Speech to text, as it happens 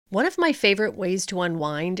One of my favorite ways to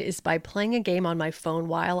unwind is by playing a game on my phone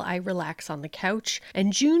while I relax on the couch,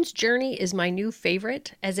 and June's Journey is my new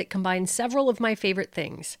favorite as it combines several of my favorite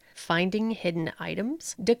things: finding hidden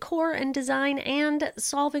items, decor and design, and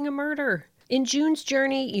solving a murder. In June's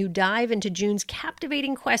Journey, you dive into June's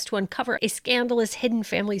captivating quest to uncover a scandalous hidden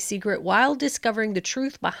family secret while discovering the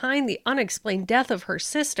truth behind the unexplained death of her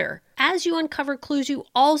sister. As you uncover clues, you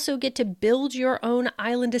also get to build your own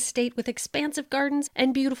island estate with expansive gardens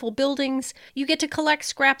and beautiful buildings. You get to collect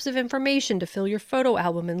scraps of information to fill your photo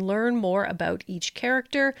album and learn more about each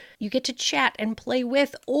character. You get to chat and play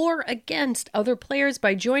with or against other players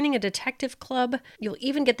by joining a detective club. You'll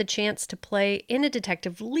even get the chance to play in a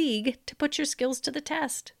detective league to put your skills to the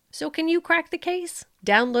test. So can you crack the case?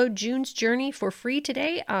 Download June's Journey for free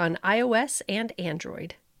today on iOS and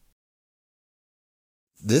Android.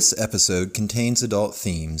 This episode contains adult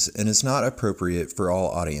themes and is not appropriate for all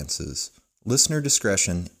audiences. Listener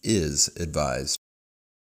discretion is advised.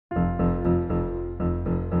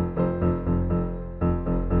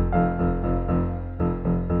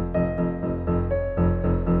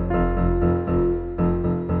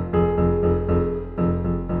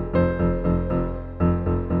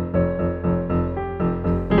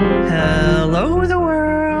 Hello, the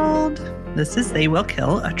world. This is They Will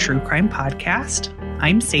Kill, a true crime podcast.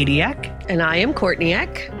 I'm Sadie Eck. And I am Courtney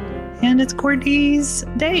Eck. And it's Courtney's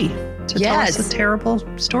day to tell us a terrible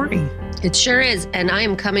story. It sure is. And I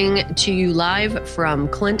am coming to you live from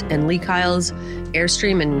Clint and Lee Kyle's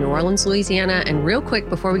Airstream in New Orleans, Louisiana. And real quick,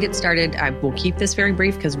 before we get started, I will keep this very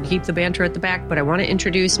brief because we keep the banter at the back, but I want to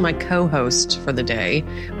introduce my co-host for the day.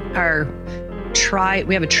 We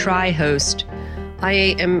have a tri-host.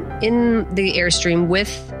 I am in the Airstream with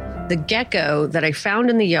the gecko that I found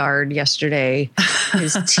in the yard yesterday.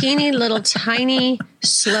 His teeny little tiny,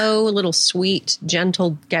 slow, little sweet,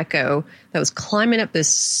 gentle gecko that was climbing up this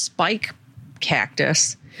spike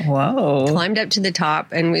cactus. Whoa. Climbed up to the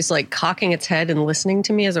top and was like cocking its head and listening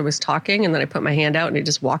to me as I was talking. And then I put my hand out and it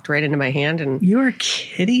just walked right into my hand. And you're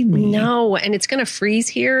kidding me. No. And it's going to freeze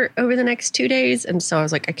here over the next 2 days. And so I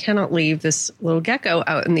was like, I cannot leave this little gecko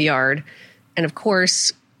out in the yard. And of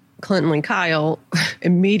course, Clinton and Kyle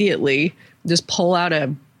immediately just pull out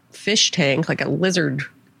a fish tank, like a lizard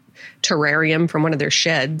terrarium from one of their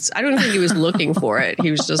sheds. I don't think he was looking for it.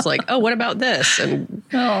 He was just like, oh, what about this? And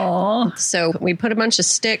so we put a bunch of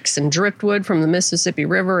sticks and driftwood from the Mississippi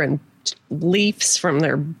River and leaves from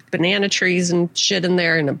their banana trees and shit in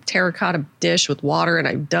there in a terracotta dish with water. And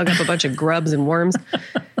I dug up a bunch of grubs and worms.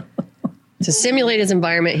 To simulate his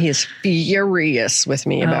environment, he is furious with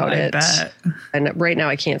me about it. Bet. And right now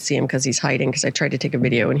I can't see him because he's hiding because I tried to take a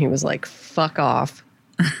video and he was like, fuck off.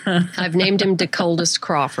 I've named him DeColdest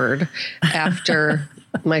Crawford after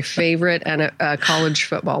my favorite and college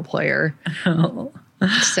football player. Oh.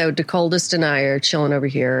 So DeColdest and I are chilling over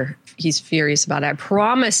here. He's furious about it. I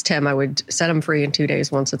promised him I would set him free in 2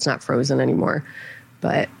 days once it's not frozen anymore.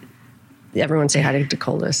 But everyone say hi to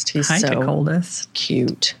DeColdest. He's hi, so DeColdest.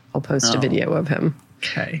 Cute. I'll post a video of him.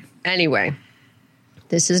 Okay. Anyway,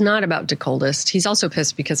 this is not about DeColdest. He's also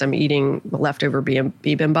pissed because I'm eating leftover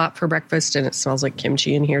bibimbap for breakfast and it smells like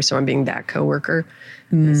kimchi in here. So I'm being that coworker.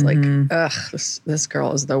 It's like, ugh, this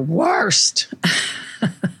girl is the worst.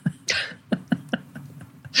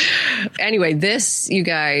 Anyway, you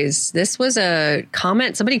guys, this was a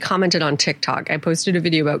comment. Somebody commented on TikTok. I posted a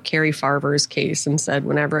video about Carrie Farver's case and said,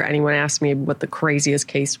 whenever anyone asks me what the craziest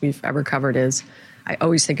case we've ever covered is, I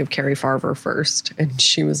always think of Carrie Farver first. And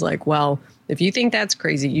she was like, well, if you think that's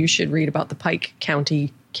crazy, you should read about the Pike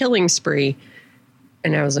County killing spree.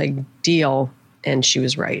 And I was like, deal. And she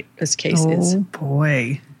was right. This case is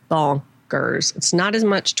bonkers. It's not as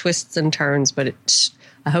much twists and turns, but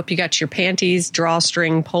I hope you got your panties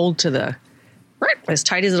drawstring pulled to the as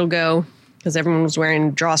tight as it'll go because everyone was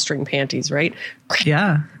wearing drawstring panties, right?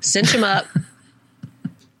 Yeah. Cinch them up.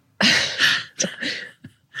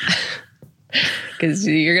 Because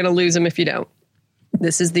you're going to lose them if you don't.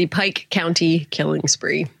 This is the Pike County killing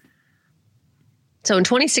spree. So in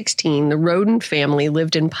 2016, the Roden family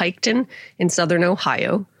lived in Piketon in southern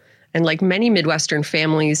Ohio. And like many Midwestern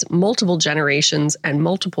families, multiple generations and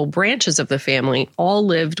multiple branches of the family all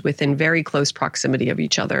lived within very close proximity of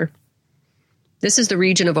each other. This is the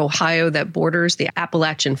region of Ohio that borders the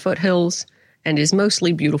Appalachian foothills and is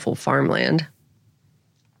mostly beautiful farmland.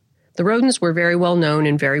 The Rodens were very well known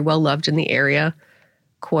and very well loved in the area.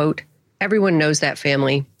 Quote, everyone knows that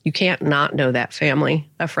family. You can't not know that family,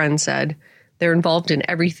 a friend said. They're involved in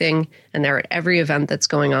everything, and they're at every event that's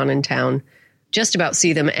going on in town. Just about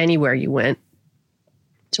see them anywhere you went.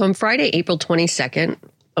 So on Friday, April 22nd,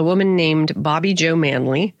 a woman named Bobby Jo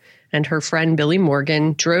Manley and her friend Billy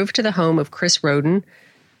Morgan drove to the home of Chris Roden,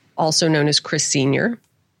 also known as Chris Sr.,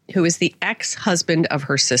 who is the ex-husband of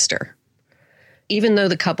her sister. Even though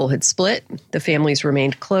the couple had split, the families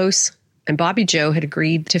remained close, and Bobby Joe had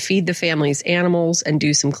agreed to feed the family's animals and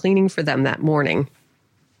do some cleaning for them that morning.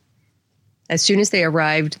 As soon as they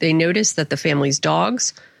arrived, they noticed that the family's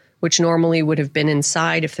dogs, which normally would have been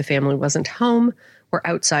inside if the family wasn't home, were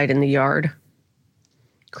outside in the yard.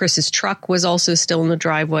 Chris's truck was also still in the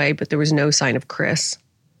driveway, but there was no sign of Chris.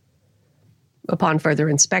 Upon further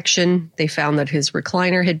inspection, they found that his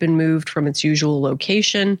recliner had been moved from its usual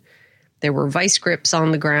location. There were vice grips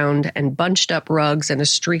on the ground and bunched up rugs and a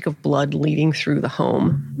streak of blood leading through the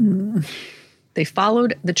home. They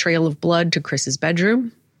followed the trail of blood to Chris's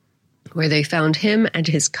bedroom, where they found him and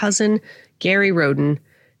his cousin, Gary Roden,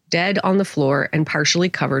 dead on the floor and partially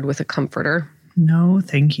covered with a comforter. No,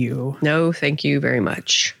 thank you. No, thank you very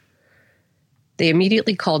much. They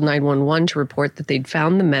immediately called 911 to report that they'd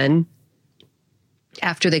found the men.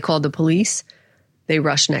 After they called the police, they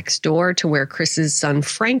rushed next door to where Chris's son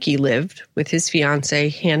Frankie lived with his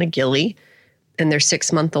fiancée, Hannah Gilley, and their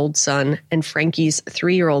 6-month-old son, and Frankie's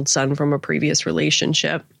 3-year-old son from a previous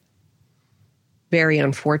relationship. Very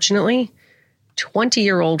unfortunately,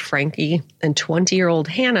 20-year-old Frankie and 20-year-old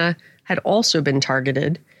Hannah had also been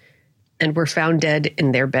targeted and were found dead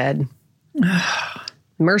in their bed.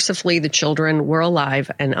 Mercifully, the children were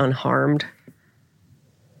alive and unharmed.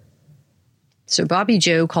 So Bobby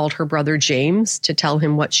Joe called her brother James to tell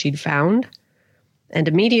him what she'd found, and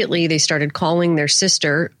immediately they started calling their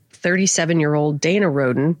sister, 37-year-old Dana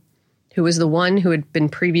Roden, who was the one who had been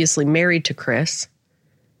previously married to Chris.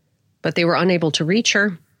 But they were unable to reach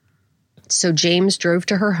her, so James drove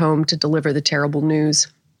to her home to deliver the terrible news.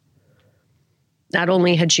 Not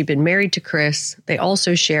only had she been married to Chris, they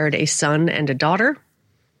also shared a son and a daughter,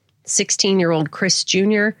 16-year-old Chris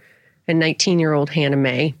Jr. and 19-year-old Hannah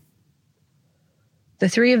Mae. The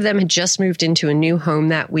three of them had just moved into a new home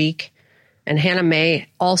that week, and Hannah Mae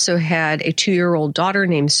also had a 2-year-old daughter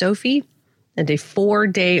named Sophie and a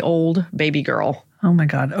 4-day-old baby girl. Oh, my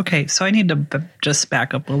God. Okay, so I need to just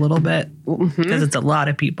back up a little bit because it's a lot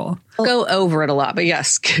of people. I'll go over it a lot, but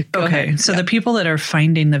yes. Go ahead. So the people that are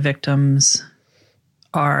finding the victims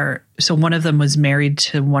are, so one of them was married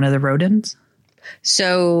to one of the Rodens?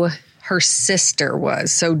 So her sister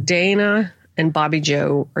was. So Dana and Bobby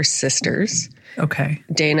Joe are sisters. Okay.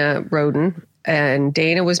 Dana Roden. And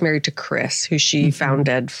Dana was married to Chris, who she found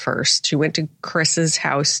dead first. She went to Chris's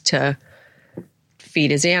house to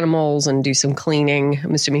feed his animals and do some cleaning.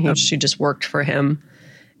 I'm assuming she just worked for him.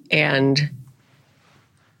 And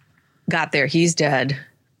got there. He's dead.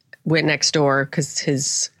 Went next door because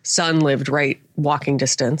his son lived right walking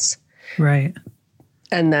distance. Right.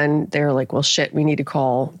 And then they're like, well, shit, we need to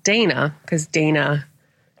call Dana because Dana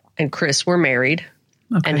and Chris were married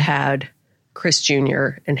and had Chris Jr.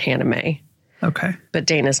 and Hannah Mae. Okay. But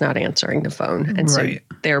Dana's not answering the phone. And so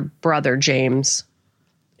their brother, James,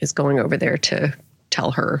 is going over there to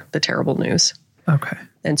tell her the terrible news. Okay.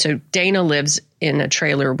 And so Dana lives in a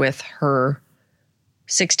trailer with her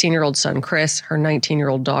 16-year-old son, Chris, her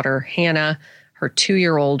 19-year-old daughter, Hannah, her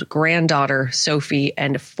 2-year-old granddaughter, Sophie,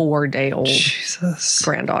 and a 4-day-old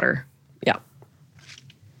granddaughter. Yeah.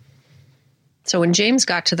 So when James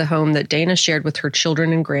got to the home that Dana shared with her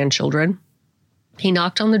children and grandchildren, he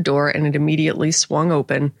knocked on the door and it immediately swung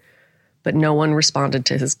open, but no one responded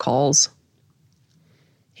to his calls.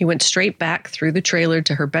 He went straight back through the trailer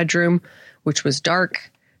to her bedroom, which was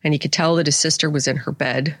dark, and he could tell that his sister was in her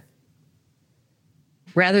bed.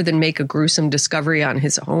 Rather than make a gruesome discovery on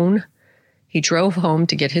his own, he drove home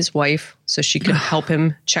to get his wife so she could help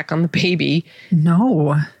him check on the baby.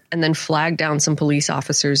 No. And then flagged down some police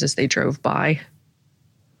officers as they drove by.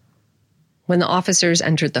 When the officers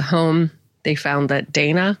entered the home, they found that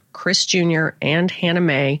Dana, Chris Jr., and Hannah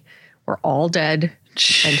Mae were all dead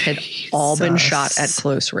and had all been shot at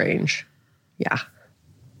close range. Yeah.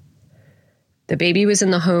 The baby was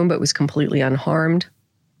in the home but was completely unharmed.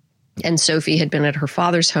 And Sophie had been at her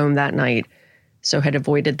father's home that night, so had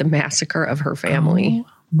avoided the massacre of her family.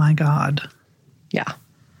 Oh, my God. Yeah.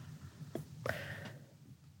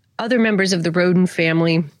 Other members of the Roden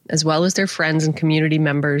family, as well as their friends and community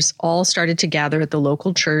members, all started to gather at the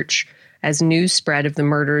local church as news spread of the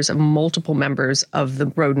murders of multiple members of the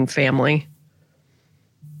Roden family.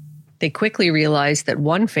 They quickly realized that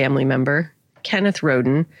one family member, Kenneth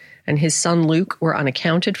Roden, and his son Luke were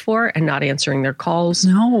unaccounted for and not answering their calls.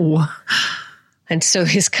 No. And so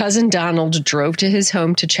his cousin Donald drove to his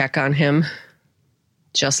home to check on him.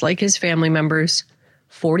 Just like his family members,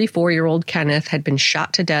 44-year-old Kenneth had been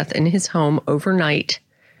shot to death in his home overnight,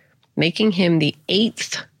 making him the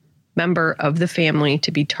 8th member of the family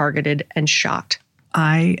to be targeted and shot.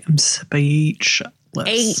 I am speechless.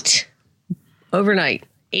 8. Overnight.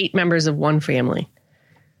 8 members of one family.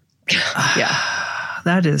 Yeah.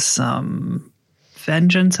 That is some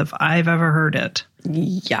vengeance if I've ever heard it.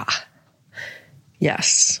 Yeah.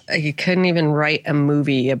 Yes. You couldn't even write a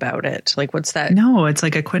movie about it. Like, what's that? No, it's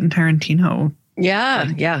like a Quentin Tarantino. Yeah.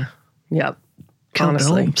 Yeah. Yep. Kill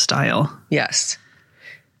Honestly. Bill style. Yes.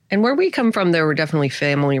 And where we come from, there were definitely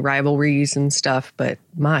family rivalries and stuff, but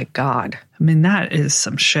my God. I mean, that is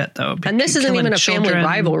some shit, though. And this isn't even a children. family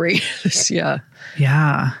rivalry. Yeah.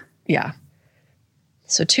 Yeah. Yeah.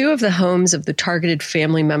 So 2 of the homes of the targeted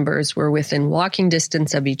family members were within walking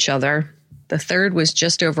distance of each other. The third was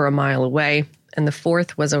just over a mile away, and the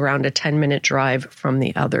fourth was around a 10-minute drive from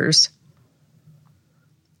the others.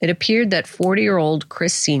 It appeared that 40-year-old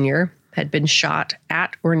Chris Sr. had been shot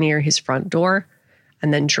at or near his front door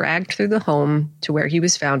and then dragged through the home to where he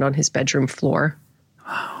was found on his bedroom floor.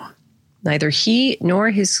 Wow. Neither he nor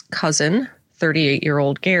his cousin,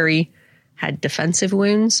 38-year-old Gary, had defensive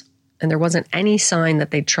wounds, and there wasn't any sign that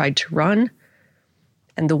they'd tried to run.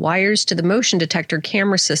 And the wires to the motion detector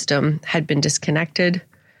camera system had been disconnected,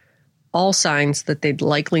 all signs that they'd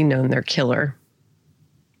likely known their killer.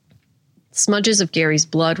 Smudges of Gary's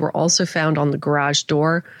blood were also found on the garage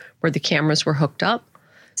door where the cameras were hooked up.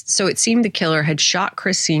 So it seemed the killer had shot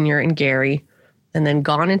Chris Sr. and Gary and then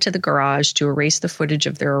gone into the garage to erase the footage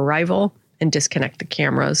of their arrival and disconnect the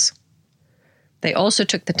cameras. They also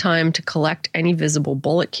took the time to collect any visible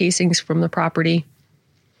bullet casings from the property.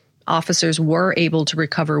 Officers were able to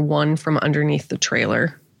recover one from underneath the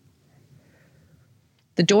trailer.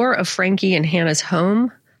 The door of Frankie and Hannah's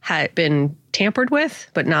home had been tampered with,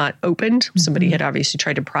 but not opened. Mm-hmm. Somebody had obviously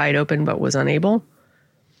tried to pry it open, but was unable.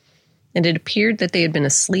 And it appeared that they had been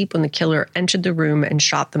asleep when the killer entered the room and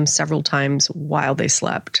shot them several times while they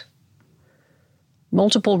slept.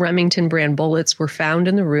 Multiple Remington brand bullets were found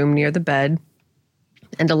in the room near the bed,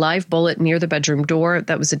 and a live bullet near the bedroom door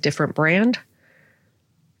that was a different brand.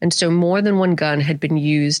 And so more than one gun had been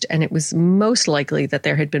used, and it was most likely that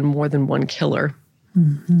there had been more than one killer.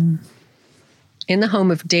 Mm-hmm. In the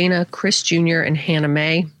home of Dana, Chris Jr., and Hannah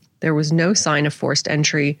Mae, there was no sign of forced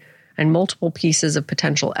entry, and multiple pieces of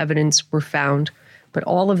potential evidence were found, but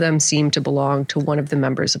all of them seemed to belong to one of the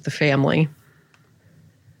members of the family.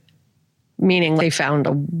 Meaning they found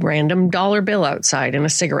a random dollar bill outside and a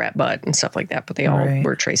cigarette butt and stuff like that, but they all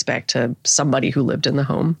were traced back to somebody who lived in the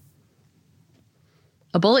home.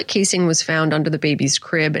 A bullet casing was found under the baby's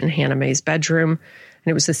crib in Hannah Mae's bedroom,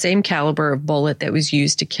 and it was the same caliber of bullet that was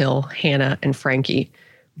used to kill Hannah and Frankie.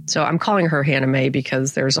 So I'm calling her Hannah Mae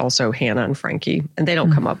because there's also Hannah and Frankie, and they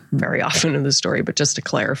don't come up very often in the story, but just to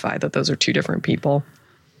clarify that those are 2 different people.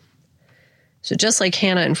 So just like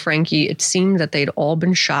Hannah and Frankie, it seemed that they'd all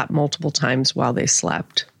been shot multiple times while they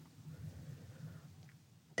slept.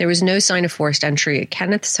 There was no sign of forced entry at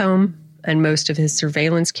Kenneth's home, and most of his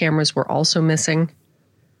surveillance cameras were also missing.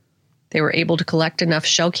 They were able to collect enough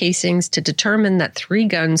shell casings to determine that 3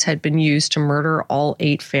 guns had been used to murder all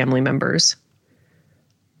 8 family members.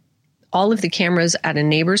 All of the cameras at a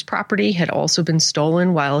neighbor's property had also been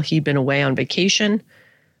stolen while he'd been away on vacation,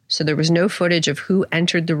 so there was no footage of who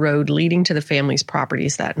entered the road leading to the family's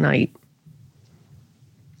properties that night.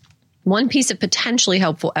 One piece of potentially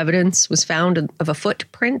helpful evidence was found of a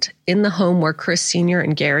footprint in the home where Chris Sr.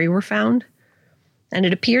 and Gary were found, and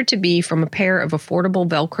it appeared to be from a pair of affordable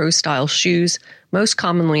Velcro-style shoes most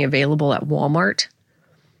commonly available at Walmart.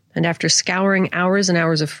 And after scouring hours and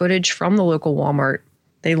hours of footage from the local Walmart,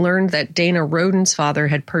 they learned that Dana Roden's father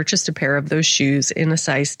had purchased a pair of those shoes in a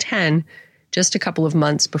size 10 just a couple of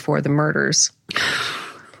months before the murders.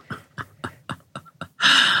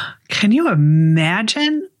 Can you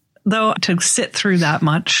imagine, though, to sit through that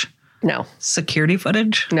much? No. Security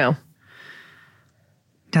footage? No.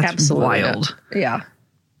 That's absolutely wild. Not. Yeah.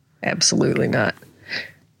 Absolutely not.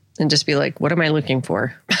 And just be like, what am I looking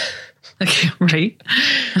for? Right.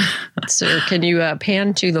 So can you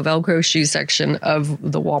pan to the Velcro shoe section of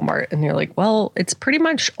the Walmart? And you're like, well, it's pretty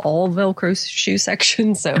much all Velcro shoe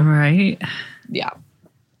section. So, right. Yeah.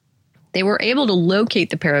 They were able to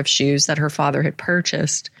locate the pair of shoes that her father had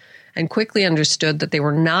purchased and quickly understood that they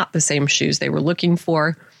were not the same shoes they were looking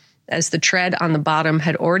for, as the tread on the bottom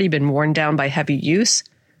had already been worn down by heavy use,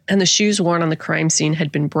 and the shoes worn on the crime scene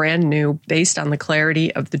had been brand new based on the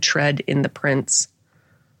clarity of the tread in the prints.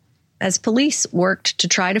 As police worked to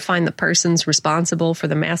try to find the persons responsible for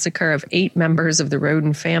the massacre of 8 members of the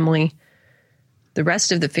Roden family, the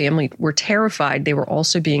rest of the family were terrified they were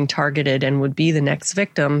also being targeted and would be the next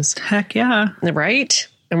victims. Heck yeah. Right?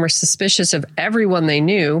 and were suspicious of everyone they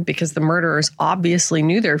knew because the murderers obviously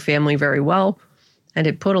knew their family very well and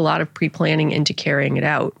had put a lot of pre-planning into carrying it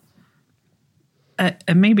out.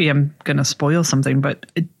 And maybe I'm going to spoil something, but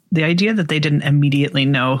the idea that they didn't immediately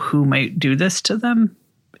know who might do this to them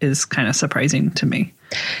is kind of surprising to me.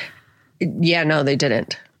 Yeah, no, they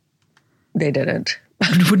didn't. They didn't.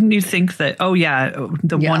 Wouldn't you think that,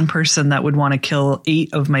 one person that would want to kill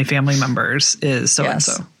 8 of my family members is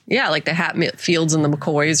so-and-so? Yeah, like the Hatfields and the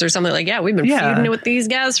McCoys or something like, we've been feuding with these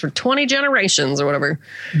guys for 20 generations or whatever.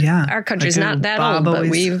 Yeah. Our country's not that old, but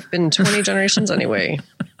we've been 20 generations anyway.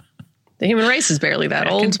 The human race is barely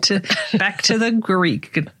that old. Back to the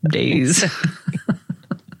Greek days.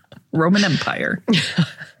 Roman Empire.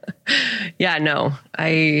 Yeah, no.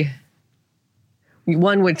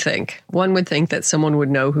 One would think that someone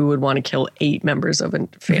would know who would want to kill 8 members of a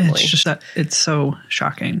family. It's just that it's so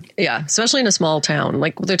shocking. Yeah, especially in a small town.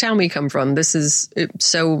 Like the town we come from, it's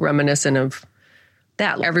so reminiscent of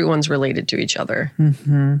that. Everyone's related to each other.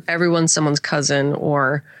 Mm-hmm. Everyone's someone's cousin,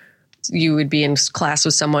 or you would be in class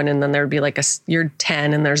with someone and then there'd be like you're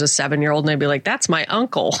 10 and there's a 7-year-old and they'd be like, that's my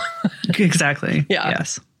uncle. Exactly. Yeah.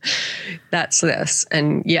 Yes. That's this.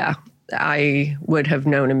 And yeah, I would have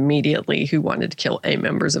known immediately who wanted to kill 8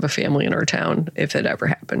 members of a family in our town if it ever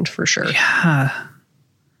happened, for sure. Yeah.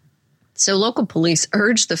 So local police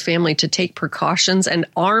urged the family to take precautions and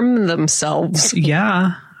arm themselves.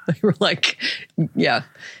 Yeah. They were like, yeah,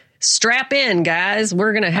 strap in, guys.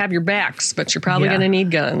 We're going to have your backs, but you're probably going to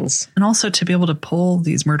need guns. And also to be able to pull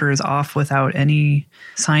these murders off without any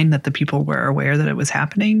sign that the people were aware that it was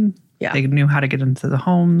happening. Yeah. They knew how to get into the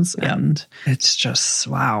homes. Yep. And it's just,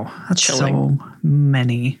 wow. That's chilling. So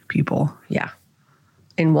many people. Yeah.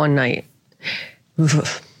 In one night.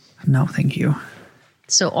 No, thank you.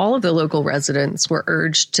 So all of the local residents were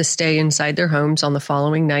urged to stay inside their homes on the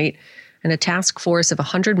following night, and a task force of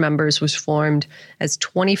 100 members was formed as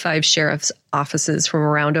 25 sheriff's offices from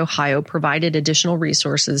around Ohio provided additional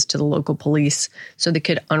resources to the local police so they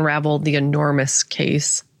could unravel the enormous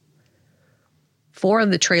case. 4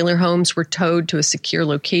 of the trailer homes were towed to a secure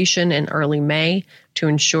location in early May to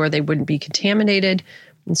ensure they wouldn't be contaminated,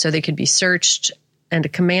 and so they could be searched, and a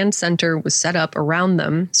command center was set up around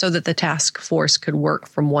them so that the task force could work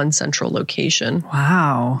from one central location.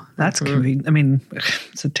 Wow. That's convenient. I mean,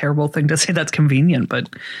 it's a terrible thing to say that's convenient, but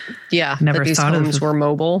yeah, never that these thought homes were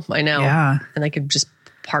mobile. I know. Yeah. And they could just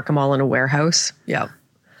park them all in a warehouse. Yeah.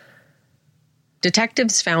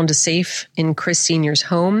 Detectives found a safe in Chris Sr.'s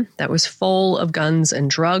home that was full of guns and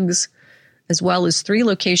drugs, as well as 3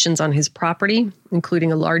 locations on his property,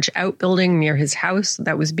 including a large outbuilding near his house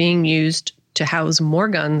that was being used to house more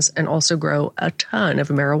guns and also grow a ton of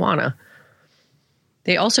marijuana.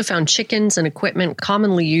 They also found chickens and equipment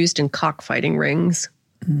commonly used in cockfighting rings.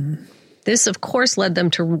 Mm. This, of course, led them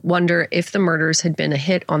to wonder if the murders had been a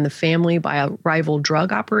hit on the family by a rival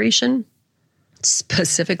drug operation,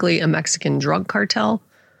 specifically a Mexican drug cartel,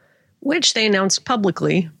 which they announced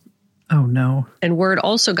publicly. Oh, no. And word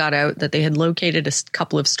also got out that they had located a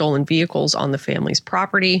couple of stolen vehicles on the family's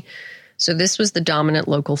property. So this was the dominant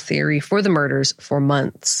local theory for the murders for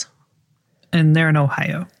months. And they're in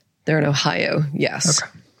Ohio. They're in Ohio, yes.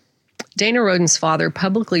 Okay. Dana Roden's father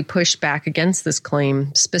publicly pushed back against this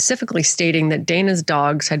claim, specifically stating that Dana's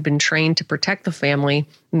dogs had been trained to protect the family,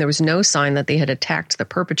 and there was no sign that they had attacked the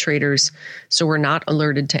perpetrators, so were not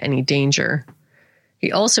alerted to any danger.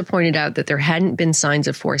 He also pointed out that there hadn't been signs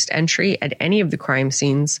of forced entry at any of the crime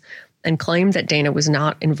scenes, and claimed that Dana was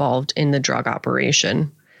not involved in the drug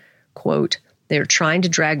operation. Quote, "They're trying to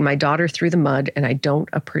drag my daughter through the mud, and I don't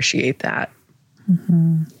appreciate that."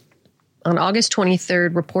 Mm-hmm. On August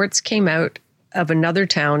 23rd, reports came out of another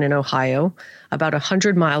town in Ohio, about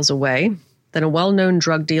 100 miles away, that a well-known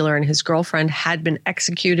drug dealer and his girlfriend had been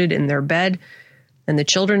executed in their bed, and the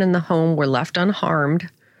children in the home were left unharmed,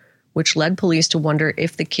 which led police to wonder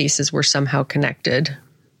if the cases were somehow connected.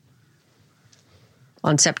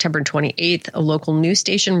 On September 28th, a local news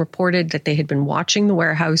station reported that they had been watching the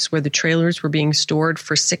warehouse where the trailers were being stored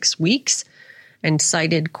for 6 weeks and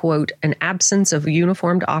cited, quote, an absence of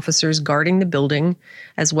uniformed officers guarding the building,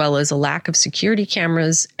 as well as a lack of security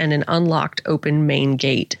cameras and an unlocked open main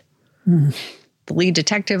gate. Mm. The lead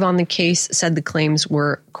detective on the case said the claims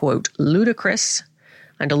were, quote, ludicrous,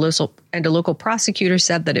 and a local prosecutor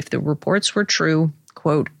said that if the reports were true,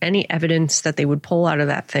 quote, any evidence that they would pull out of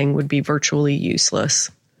that thing would be virtually useless.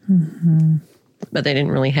 Mm-hmm. But they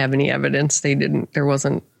didn't really have any evidence. There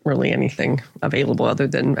wasn't really anything available other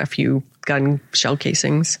than a few gun shell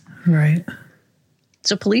casings. Right.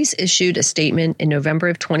 So police issued a statement in November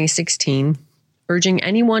of 2016 urging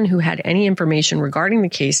anyone who had any information regarding the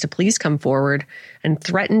case to please come forward, and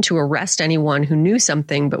threatened to arrest anyone who knew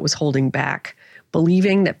something but was holding back,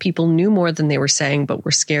 believing that people knew more than they were saying but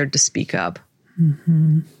were scared to speak up.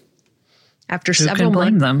 Mm-hmm. After Who several can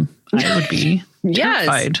blame months, them? I would be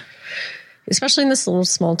terrified. Especially in this little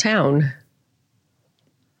small town.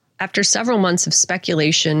 After several months of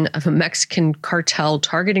speculation of a Mexican cartel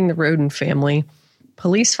targeting the Roden family,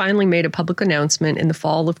 police finally made a public announcement in the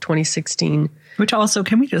fall of 2016. Which also,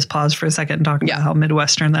 can we just pause for a second and talk about how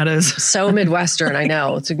Midwestern that is? So Midwestern, I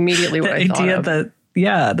know. It's immediately what I thought of.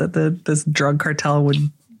 That this drug cartel would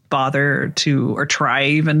bother to, or try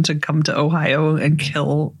even to come to Ohio and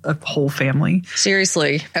kill a whole family.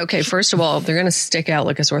 Seriously. Okay, first of all, they're going to stick out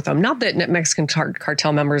like a sore thumb. Not that Mexican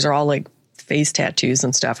cartel members are all like face tattoos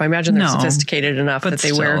and stuff. I imagine they're sophisticated enough that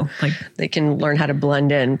they can learn how to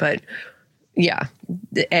blend in. But yeah,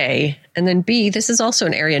 A. And then B, this is also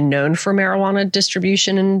an area known for marijuana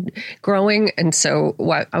distribution and growing. And so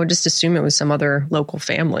I would just assume it was some other local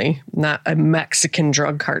family, not a Mexican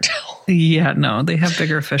drug cartel. Yeah, no, they have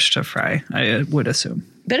bigger fish to fry, I would assume.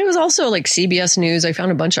 But it was also like CBS News. I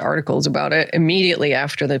found a bunch of articles about it immediately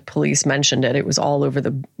after the police mentioned it. It was all over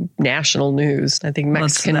the national news. I think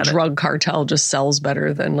Mexican drug cartel just sells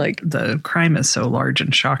better than like... The crime is so large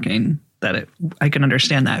and shocking that I can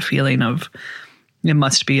understand that feeling of it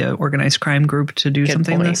must be an organized crime group to do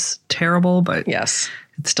something that's terrible, but yes,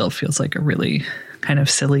 it still feels like a really kind of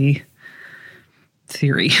silly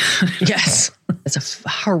theory. Yes. It's a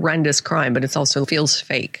horrendous crime, but it also feels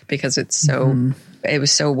fake because it's so, it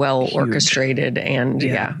was so well orchestrated and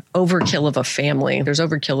overkill of a family. There's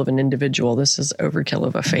overkill of an individual. This is overkill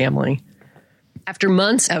of a family. After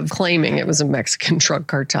months of claiming it was a Mexican drug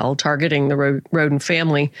cartel targeting the Roden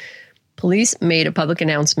family, police made a public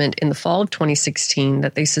announcement in the fall of 2016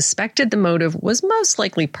 that they suspected the motive was most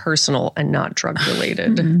likely personal and not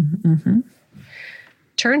drug-related.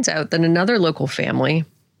 Turns out that another local family,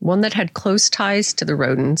 one that had close ties to the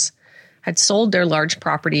Rodens, had sold their large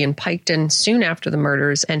property in Piketon soon after the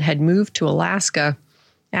murders and had moved to Alaska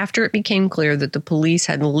after it became clear that the police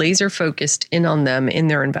had laser-focused in on them in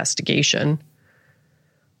their investigation.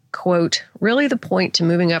 Quote, really the point to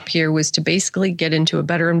moving up here was to basically get into a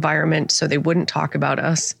better environment so they wouldn't talk about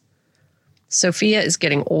us. Sophia is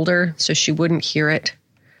getting older, so she wouldn't hear it.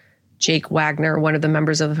 Jake Wagner, one of the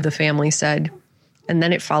members of the family, said, and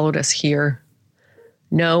then it followed us here.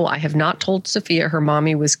 No, I have not told Sophia her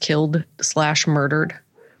mommy was killed/murdered.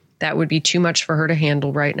 That would be too much for her to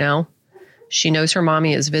handle right now. She knows her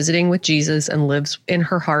mommy is visiting with Jesus and lives in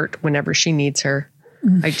her heart whenever she needs her.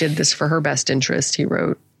 I did this for her best interest, he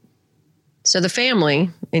wrote. So the family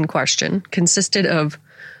in question consisted of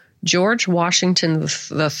George Washington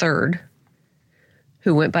III,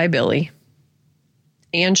 who went by Billy,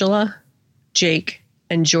 Angela, Jake,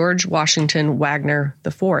 and George Washington Wagner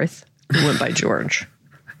IV, who went by George.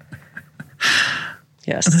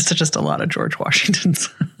 Yes. That's just a lot of George Washingtons.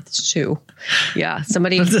 It's two. Yeah.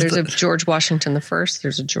 There's a George Washington I,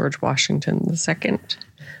 there's a George Washington II,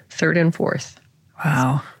 third and fourth.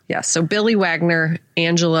 Wow. Yeah, so Billy Wagner,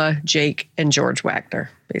 Angela, Jake, and George Wagner,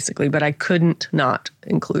 basically. But I couldn't not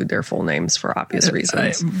include their full names for obvious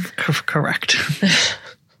reasons. Correct.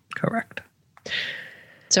 Correct.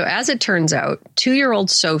 So as it turns out,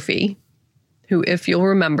 2-year-old Sophie, who, if you'll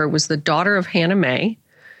remember, was the daughter of Hannah Mae,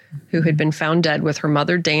 who had been found dead with her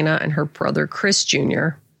mother, Dana, and her brother, Chris Jr.,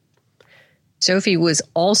 Sophie was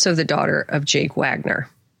also the daughter of Jake Wagner.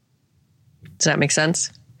 Does that make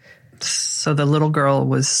sense? So the little girl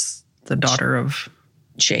was the daughter of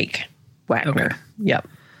Jake Wagner. Okay. Yep.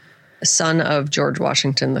 Son of George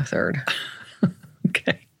Washington III.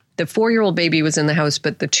 Okay. The 4-year-old baby was in the house,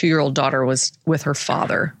 but the 2-year-old daughter was with her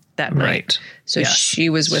father that night. Right. So she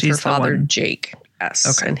was with her father, Jake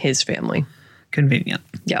S., and his family. Convenient.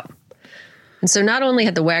 Yep. And so not only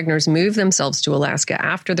had the Wagners moved themselves to Alaska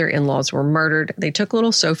after their in-laws were murdered, they took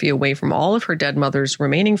little Sophie away from all of her dead mother's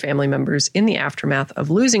remaining family members in the aftermath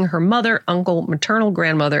of losing her mother, uncle, maternal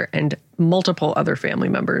grandmother, and multiple other family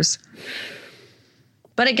members.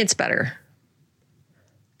 But it gets better.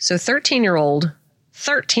 So 13-year-old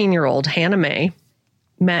Hannah Mae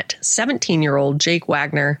met 17-year-old Jake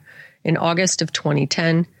Wagner in August of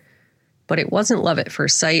 2010. But it wasn't love at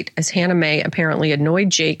first sight, as Hannah Mae apparently annoyed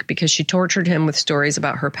Jake because she tortured him with stories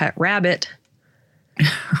about her pet rabbit.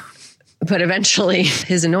 But eventually,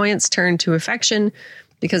 his annoyance turned to affection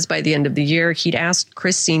because by the end of the year, he'd asked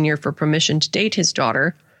Chris Sr. for permission to date his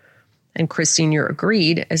daughter, and Chris Sr.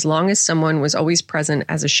 agreed as long as someone was always present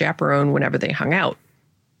as a chaperone whenever they hung out.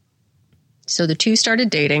 So the two started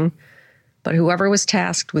dating, but whoever was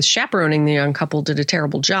tasked with chaperoning the young couple did a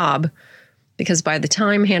terrible job, because by the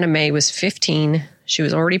time Hannah Mae was 15, she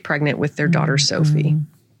was already pregnant with their daughter, Sophie.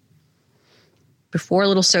 Before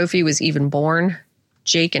little Sophie was even born,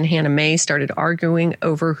 Jake and Hannah Mae started arguing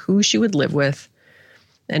over who she would live with.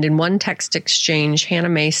 And in one text exchange, Hannah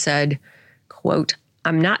Mae said, quote,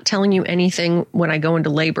 "I'm not telling you anything when I go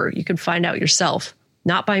into labor. You can find out yourself.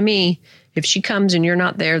 Not by me. If she comes and you're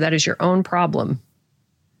not there, that is your own problem."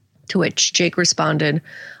 To which Jake responded,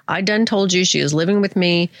 "I done told you she is living with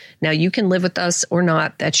me. Now you can live with us or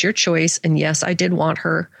not. That's your choice. And yes, I did want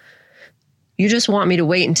her. You just want me to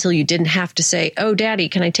wait until you didn't have to say, 'Oh, Daddy,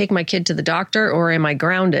 can I take my kid to the doctor or am I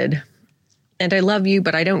grounded?' And I love you,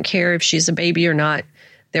 but I don't care if she's a baby or not.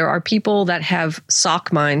 There are people that have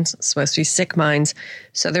sock minds, supposed to be sick minds,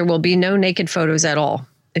 so there will be no naked photos at all.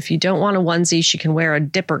 If you don't want a onesie, she can wear a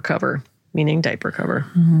dipper cover," meaning diaper cover.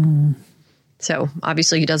 So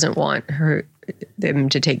obviously he doesn't want them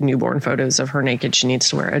to take newborn photos of her naked. She needs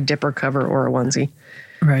to wear a dipper cover or a onesie.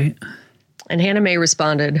 Right. And Hannah Mae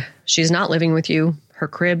responded, "She's not living with you. Her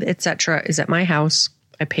crib, etc., is at my house.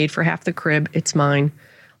 I paid for half the crib. It's mine.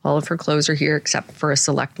 All of her clothes are here except for a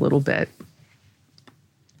select little bit."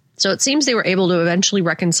 So it seems they were able to eventually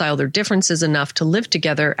reconcile their differences enough to live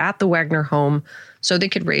together at the Wagner home so they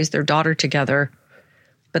could raise their daughter together.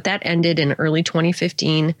 But that ended in early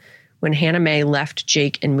 2015 when Hannah Mae left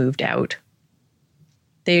Jake and moved out.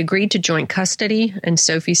 They agreed to joint custody, and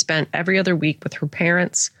Sophie spent every other week with her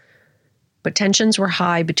parents. But tensions were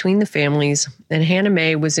high between the families, and Hannah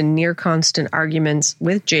Mae was in near constant arguments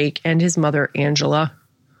with Jake and his mother, Angela.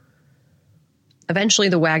 Eventually,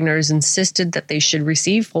 the Wagners insisted that they should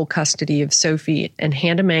receive full custody of Sophie, and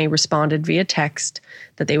Hannah Mae responded via text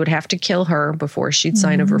that they would have to kill her before she'd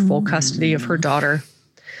sign over full custody of her daughter.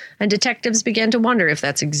 And detectives began to wonder if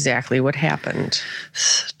that's exactly what happened.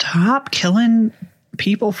 Stop killing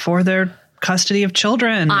people for their custody of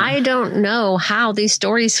children. I don't know how these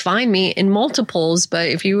stories find me in multiples, but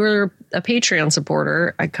if you were a Patreon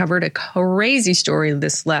supporter, I covered a crazy story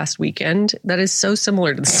this last weekend that is so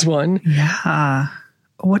similar to this one. Yeah.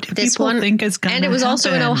 What do This people one, think is going to happen? And it was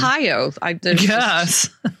also in Ohio. Yes.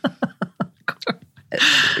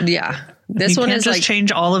 Yeah. This you one can't is just like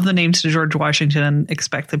change all of the names to George Washington and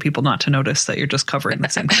expect the people not to notice that you're just covering the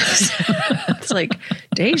same case. it's like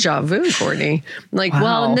deja vu, Courtney. Like, Wow.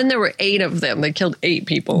 well, and then there were 8 of them. They killed 8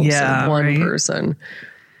 people instead of one right. person.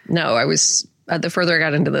 No, I was the further I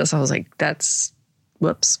got into this, I was like, that's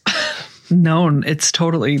whoops. No, it's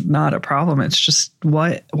totally not a problem. It's just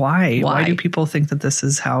why? Why do people think that this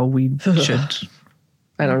is how we should?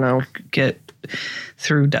 I don't know. Get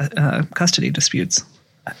through custody disputes.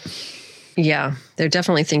 Yeah, they're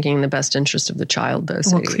definitely thinking in the best interest of the child, though.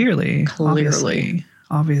 Well, clearly.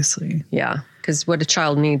 Obviously. Yeah, because what a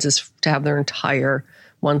child needs is to have their entire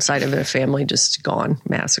one side of their family just gone,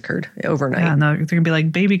 massacred overnight. Yeah, and they're going to be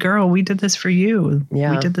like, "Baby girl, we did this for you.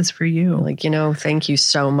 Yeah. We did this for you." Like, thank you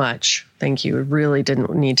so much. Thank you. I really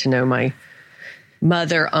didn't need to know my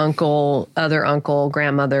mother, uncle, other uncle,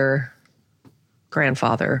 grandmother,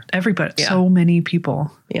 grandfather. Everybody, Yeah. so many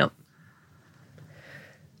people. Yep.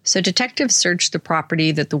 So detectives searched the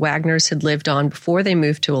property that the Wagners had lived on before they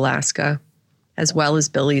moved to Alaska, as well as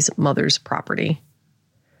Billy's mother's property.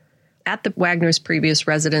 At the Wagners' previous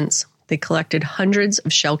residence, they collected hundreds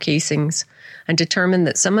of shell casings and determined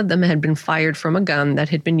that some of them had been fired from a gun that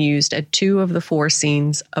had been used at 2 of the 4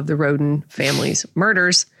 scenes of the Roden family's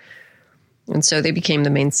murders, and so they became the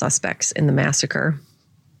main suspects in the massacre.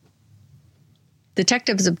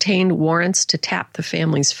 Detectives obtained warrants to tap the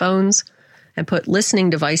family's phones and put listening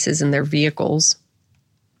devices in their vehicles.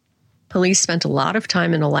 Police spent a lot of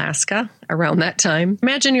time in Alaska around that time.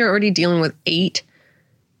 Imagine you're already dealing with 8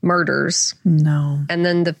 murders. No. And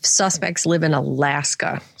then the suspects live in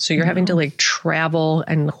Alaska. So you're having to travel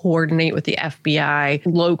and coordinate with the FBI,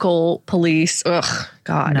 local police. Ugh,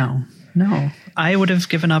 God. No. I would have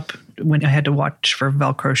given up when I had to watch for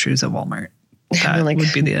Velcro shoes at Walmart. That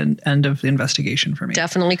would be the end of the investigation for me.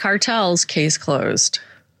 Definitely cartels, case closed.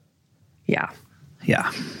 Yeah.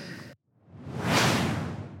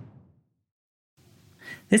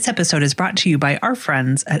 This episode is brought to you by our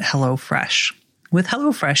friends at HelloFresh. With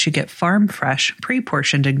HelloFresh, you get farm-fresh,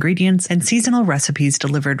 pre-portioned ingredients and seasonal recipes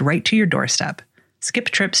delivered right to your doorstep. Skip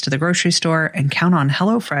trips to the grocery store and count on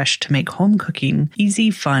HelloFresh to make home cooking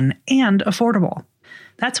easy, fun, and affordable.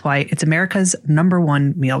 That's why it's America's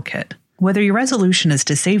 #1 meal kit. Whether your resolution is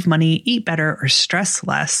to save money, eat better, or stress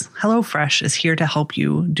less, HelloFresh is here to help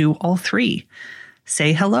you do all 3.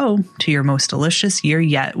 Say hello to your most delicious year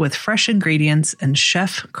yet with fresh ingredients and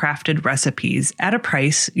chef-crafted recipes at a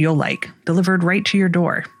price you'll like, delivered right to your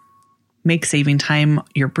door. Make saving time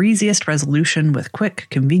your breeziest resolution with quick,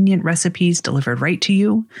 convenient recipes delivered right to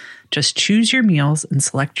you. Just choose your meals and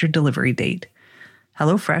select your delivery date.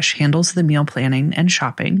 HelloFresh handles the meal planning and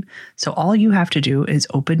shopping, so all you have to do is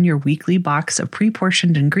open your weekly box of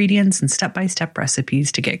pre-portioned ingredients and step-by-step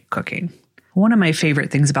recipes to get cooking. One of my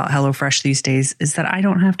favorite things about HelloFresh these days is that I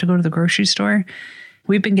don't have to go to the grocery store.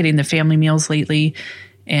 We've been getting the family meals lately,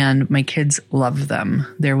 and my kids love them.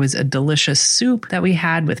 There was a delicious soup that we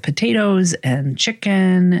had with potatoes and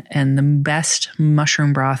chicken and the best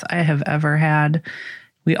mushroom broth I have ever had.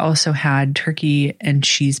 We also had turkey and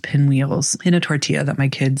cheese pinwheels in a tortilla that my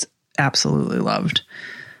kids absolutely loved.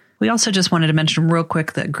 We also just wanted to mention real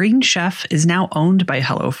quick that Green Chef is now owned by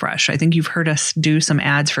HelloFresh. I think you've heard us do some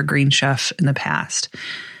ads for Green Chef in the past.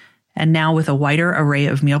 And now with a wider array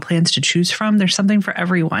of meal plans to choose from, there's something for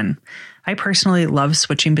everyone. I personally love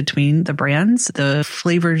switching between the brands. The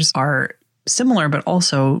flavors are similar, but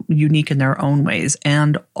also unique in their own ways,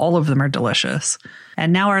 and all of them are delicious.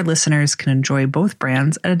 And now our listeners can enjoy both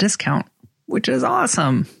brands at a discount, which is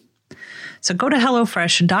awesome. So go to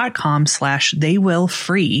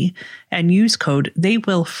HelloFresh.com/theywillfree and use code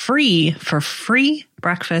THEYWILLFREE for free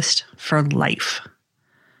breakfast for life.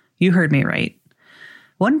 You heard me right.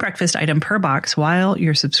 One breakfast item per box while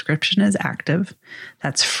your subscription is active.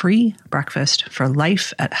 That's free breakfast for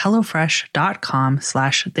life at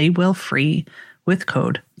HelloFresh.com/theywillfree with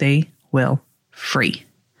code THEYWILLFREE.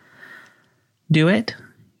 Do it.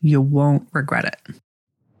 You won't regret it.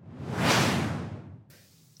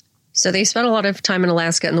 So they spent a lot of time in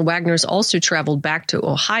Alaska, and the Wagners also traveled back to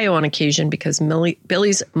Ohio on occasion because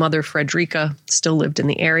Billy's mother, Frederica, still lived in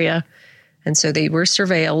the area. And so they were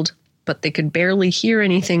surveilled, but they could barely hear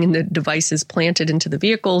anything in the devices planted into the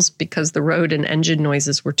vehicles because the road and engine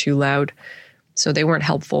noises were too loud. So they weren't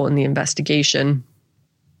helpful in the investigation.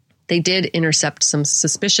 They did intercept some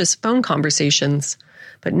suspicious phone conversations,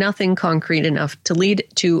 but nothing concrete enough to lead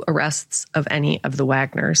to arrests of any of the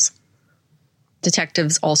Wagners.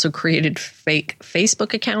 Detectives also created fake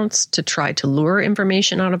Facebook accounts to try to lure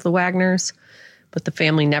information out of the Wagners, but the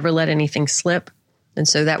family never let anything slip, and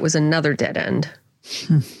so that was another dead end.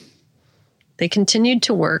 They continued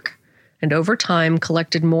to work, and over time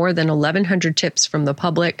collected more than 1,100 tips from the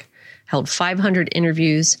public, held 500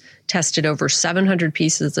 interviews, tested over 700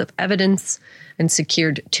 pieces of evidence, and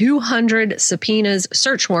secured 200 subpoenas,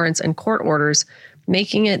 search warrants, and court orders,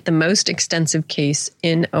 making it the most extensive case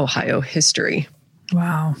in Ohio history.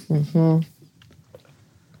 Wow. Mm-hmm.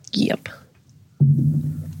 Yep.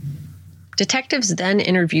 Detectives then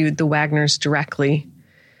interviewed the Wagners directly.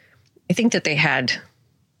 I think that they had,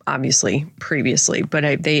 obviously, previously,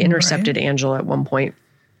 but they intercepted Angela at one point.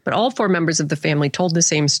 But all four members of the family told the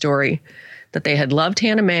same story, that they had loved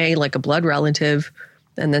Hannah Mae like a blood relative,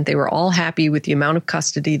 and that they were all happy with the amount of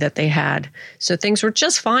custody that they had. So things were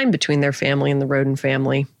just fine between their family and the Roden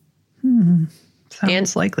family.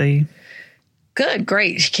 Sounds likely. Good,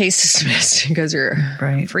 great. Case dismissed because you're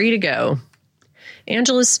free to go.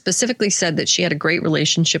 Angela specifically said that she had a great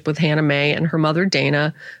relationship with Hannah Mae and her mother,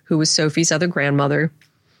 Dana, who was Sophie's other grandmother.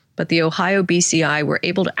 But the Ohio BCI were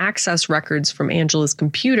able to access records from Angela's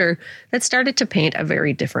computer that started to paint a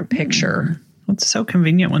very different picture. It's so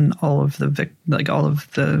convenient when all of the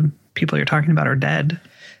people you're talking about are dead,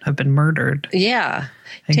 have been murdered. Yeah.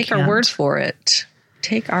 Take our word for it.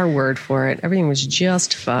 Take our word for it. Everything was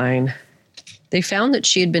just fine. They found that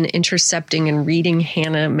she had been intercepting and reading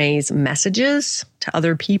Hannah Mae's messages to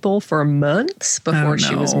other people for months before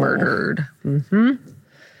she was murdered. Mm-hmm.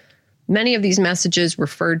 Many of these messages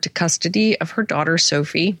referred to custody of her daughter,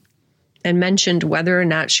 Sophie, and mentioned whether or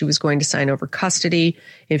not she was going to sign over custody,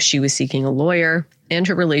 if she was seeking a lawyer, and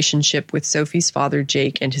her relationship with Sophie's father,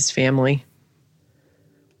 Jake, and his family.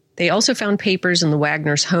 They also found papers in the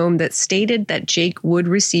Wagners' home that stated that Jake would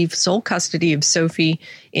receive sole custody of Sophie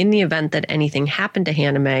in the event that anything happened to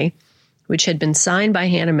Hannah Mae, which had been signed by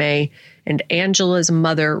Hannah Mae and Angela's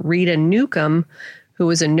mother, Rita Newcomb, who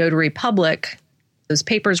was a notary public. Those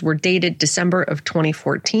papers were dated December of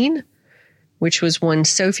 2014, which was when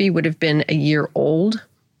Sophie would have been a year old,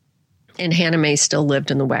 and Hannah Mae still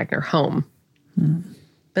lived in the Wagner home.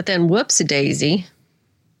 But then, whoopsie-daisy,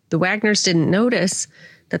 the Wagners didn't notice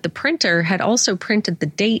that the printer had also printed the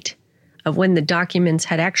date of when the documents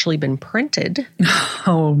had actually been printed.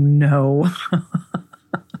 Oh, no.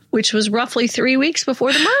 Which was roughly 3 weeks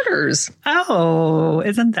before the murders. Oh,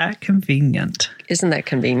 isn't that convenient? Isn't that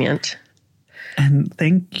convenient? And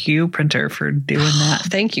thank you, printer, for doing that.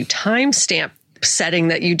 Thank you, timestamp setting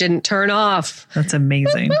that you didn't turn off. That's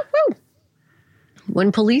amazing.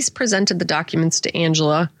 When police presented the documents to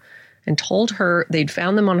Angela, and told her they'd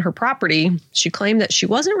found them on her property. She claimed that she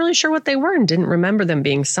wasn't really sure what they were and didn't remember them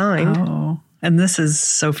being signed. Oh, and this is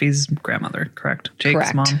Sophie's grandmother, correct?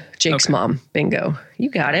 Jake's mom? Jake's mom. Bingo. You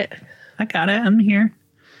got it. I got it. I'm here.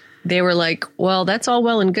 They were like, well, that's all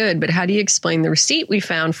well and good, but how do you explain the receipt we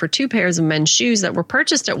found for 2 pairs of men's shoes that were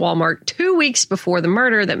purchased at Walmart 2 weeks before the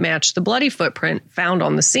murder that matched the bloody footprint found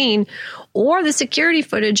on the scene, or the security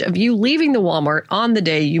footage of you leaving the Walmart on the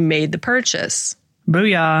day you made the purchase?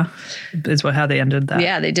 Booyah is how they ended that.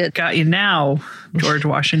 Yeah, they did. Got you now, George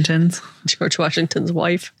Washington's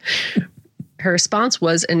wife. Her response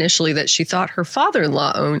was initially that she thought her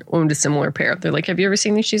father-in-law owned a similar pair. They're like, have you ever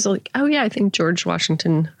seen these? She's like, oh yeah, I think George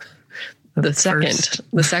Washington the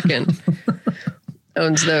second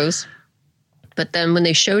owns those. But then when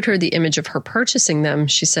they showed her the image of her purchasing them,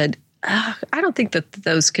 she said, I don't think that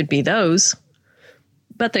those could be those.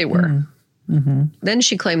 But they were. Mm-hmm. Then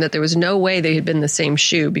she claimed that there was no way they had been the same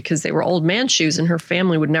shoe because they were old man shoes and her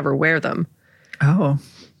family would never wear them. Oh.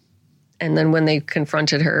 And then when they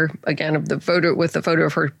confronted her again with the photo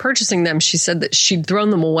of her purchasing them, she said that she'd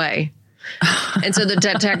thrown them away. And so the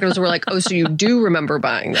detectives were like, oh, so you do remember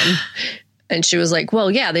buying them? And she was like,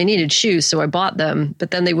 well, yeah, they needed shoes, so I bought them.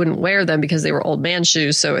 But then they wouldn't wear them because they were old man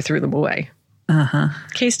shoes, so I threw them away. Uh-huh.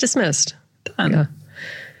 Case dismissed. Done.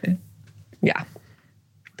 Yeah.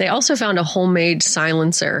 They also found a homemade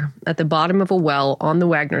silencer at the bottom of a well on the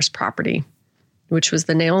Wagner's property, which was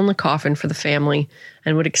the nail in the coffin for the family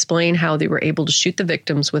and would explain how they were able to shoot the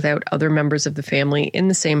victims without other members of the family in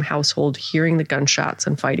the same household hearing the gunshots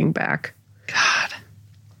and fighting back. God.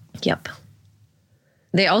 Yep.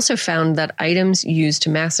 They also found that items used to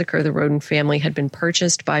massacre the Roden family had been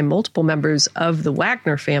purchased by multiple members of the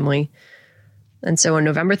Wagner family. And so on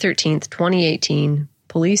November 13th, 2018,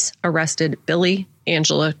 police arrested Billy,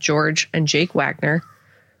 Angela, George, and Jake Wagner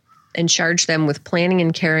and charged them with planning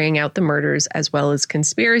and carrying out the murders, as well as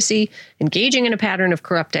conspiracy, engaging in a pattern of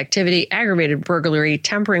corrupt activity, aggravated burglary,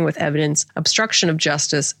 tampering with evidence, obstruction of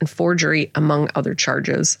justice, and forgery, among other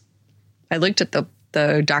charges. I looked at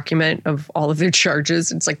the document of all of their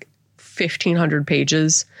charges. It's like 1,500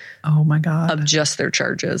 pages. Oh, my God. Of just their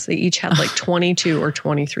charges. They each had like 22 or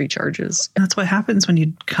 23 charges. That's what happens when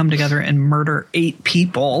you come together and murder 8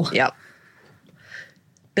 people. Yep.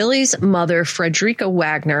 Billy's mother, Frederica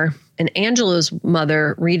Wagner, and Angela's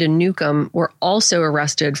mother, Rita Newcomb, were also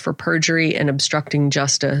arrested for perjury and obstructing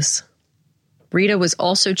justice. Rita was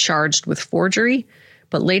also charged with forgery,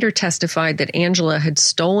 but later testified that Angela had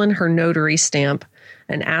stolen her notary stamp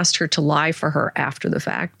and asked her to lie for her after the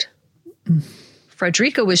fact.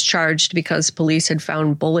 Frederica was charged because police had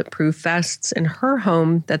found bulletproof vests in her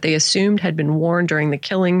home that they assumed had been worn during the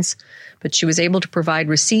killings, but she was able to provide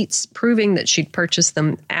receipts proving that she'd purchased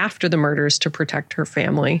them after the murders to protect her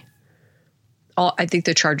family. I think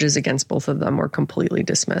the charges against both of them were completely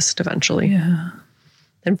dismissed eventually. Yeah.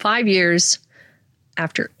 And 5 years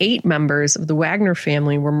after 8 members of the Wagner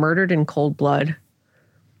family were murdered in cold blood,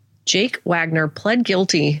 Jake Wagner pled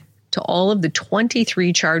guilty to all of the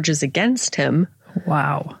 23 charges against him.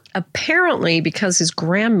 Wow. Apparently because his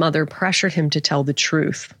grandmother pressured him to tell the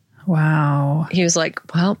truth. Wow. He was like,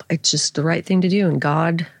 well, it's just the right thing to do. And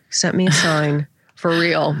God sent me a sign for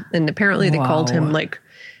real. And apparently they called him like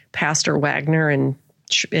Pastor Wagner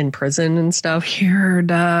in prison and stuff.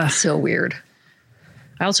 Weird. So weird.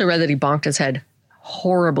 I also read that he bonked his head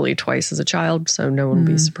horribly twice as a child. So no one would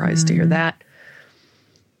be surprised to hear that.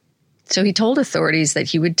 So he told authorities that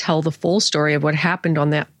he would tell the full story of what happened on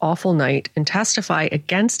that awful night and testify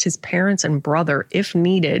against his parents and brother if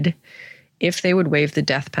needed, if they would waive the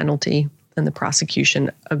death penalty, and the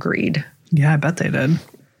prosecution agreed. Yeah, I bet they did.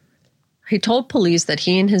 He told police that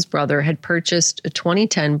he and his brother had purchased a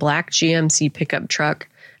 2010 black GMC pickup truck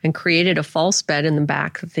and created a false bed in the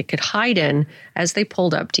back that they could hide in as they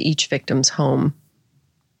pulled up to each victim's home.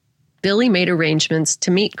 Billy made arrangements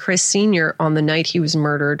to meet Chris Sr. on the night he was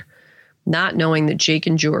murdered, not knowing that Jake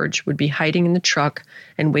and George would be hiding in the truck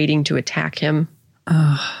and waiting to attack him.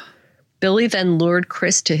 Billy then lured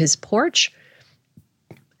Chris to his porch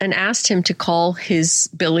and asked him to call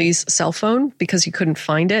Billy's cell phone because he couldn't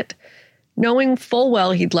find it, knowing full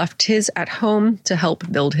well he'd left his at home to help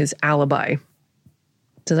build his alibi.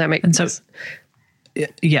 Does that make sense?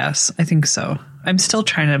 Yes, I think so. I'm still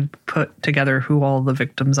trying to put together who all the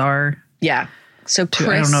victims are. Yeah. So Chris,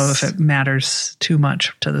 I don't know if it matters too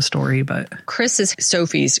much to the story, but Chris is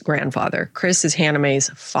Sophie's grandfather. Chris is Hannah Mae's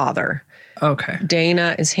father. Okay.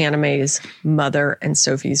 Dana is Hannah Mae's mother and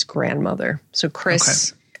Sophie's grandmother. So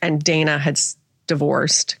Chris and Dana had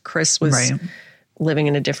divorced. Chris was living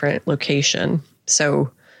in a different location.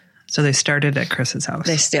 So they started at Chris's house.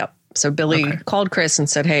 So Billy called Chris and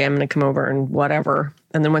said, hey, I'm going to come over and whatever.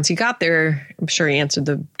 And then once he got there, I'm sure he answered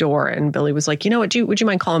the door. And Billy was like, you know what, would you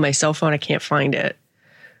mind calling my cell phone? I can't find it.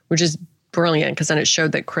 Which is brilliant, because then it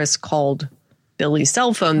showed that Chris called Billy's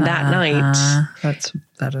cell phone that night.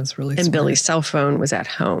 That is really And smart. Billy's cell phone was at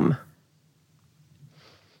home.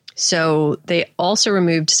 So they also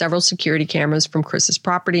removed several security cameras from Chris's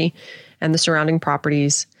property and the surrounding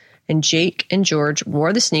properties. And Jake and George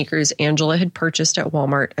wore the sneakers Angela had purchased at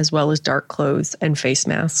Walmart, as well as dark clothes and face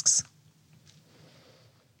masks.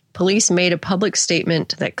 Police made a public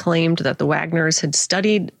statement that claimed that the Wagners had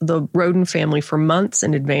studied the Roden family for months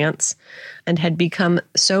in advance and had become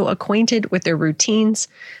so acquainted with their routines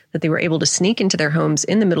that they were able to sneak into their homes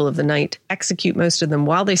in the middle of the night, execute most of them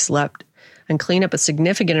while they slept, and clean up a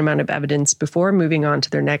significant amount of evidence before moving on to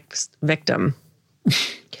their next victim.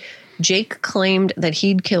 Jake claimed that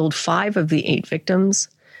he'd killed 5 of the 8 victims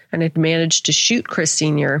and had managed to shoot Chris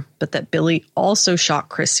Sr., but that Billy also shot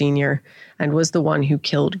Chris Sr. and was the one who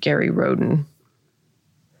killed Gary Roden.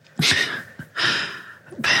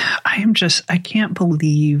 I can't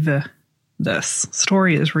believe this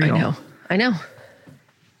story is real. I know.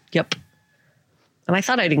 Yep. And I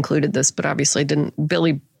thought I'd included this, but obviously I didn't.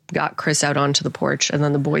 Billy got Chris out onto the porch, and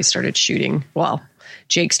then the boys started shooting. Well,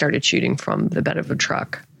 Jake started shooting from the bed of a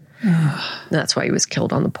truck. That's why he was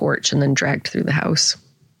killed on the porch and then dragged through the house.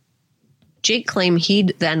 Jake claimed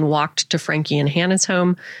he'd then walked to Frankie and Hannah's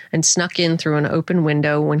home and snuck in through an open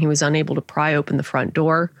window when he was unable to pry open the front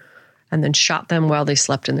door, and then shot them while they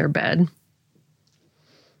slept in their bed.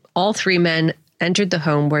 All 3 men entered the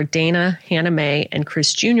home where Dana, Hannah Mae, and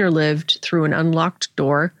Chris Jr. lived through an unlocked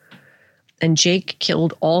door, and Jake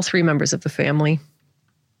killed all 3 members of the family.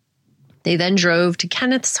 They then drove to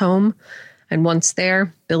Kenneth's home, and once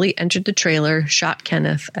there, Billy entered the trailer, shot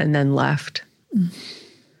Kenneth, and then left.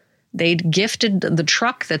 They'd gifted the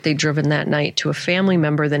truck that they'd driven that night to a family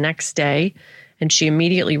member the next day, and she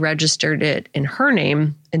immediately registered it in her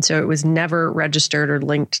name, and so it was never registered or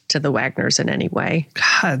linked to the Wagners in any way.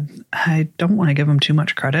 God, I don't want to give them too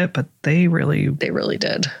much credit, but they really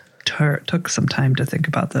did. Took some time to think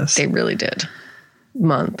about this. They really did.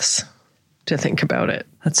 Months to think about it.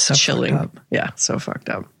 That's so chilling. fucked up. Yeah, so fucked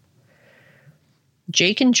up.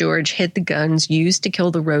 Jake and George hid the guns used to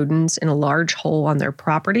kill the Rodens in a large hole on their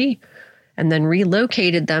property and then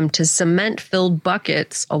relocated them to cement-filled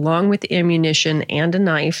buckets along with ammunition and a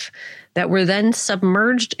knife that were then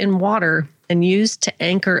submerged in water and used to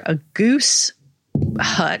anchor a goose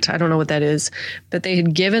hut. I don't know what that is, but they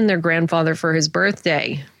had given their grandfather for his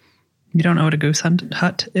birthday. You don't know what a goose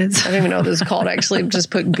hut is? I don't even know what this is called. Actually, just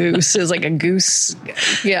put goose. It's like a goose.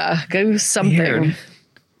 Yeah, goose something. Weird.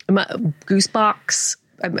 Goose box.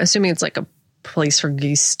 I'm assuming it's like a place for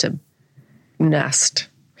geese to nest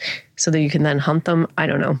so that you can then hunt them. I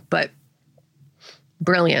don't know, but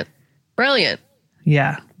brilliant.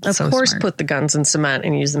 Yeah. Of so course, smart. put the guns in cement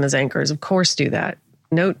and use them as anchors. Of course, do that.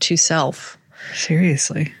 Note to self.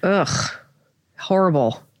 Seriously. Ugh.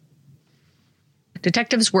 Horrible.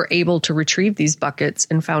 Detectives were able to retrieve these buckets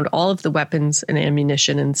and found all of the weapons and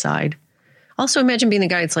ammunition inside. Also, imagine being the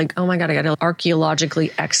guy that's like, oh my God, I got to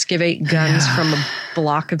archaeologically excavate guns from a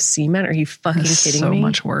block of cement. Are you fucking kidding me? So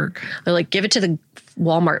much work. They're like, give it to the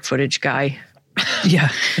Walmart footage guy.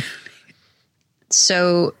 Yeah.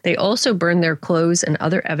 So they also burned their clothes and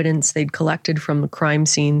other evidence they'd collected from the crime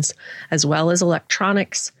scenes, as well as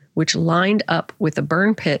electronics, which lined up with the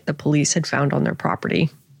burn pit the police had found on their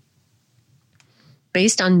property.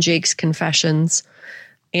 Based on Jake's confessions,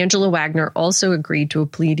 Angela Wagner also agreed to a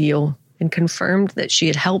plea deal and confirmed that she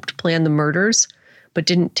had helped plan the murders, but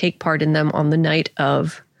didn't take part in them on the night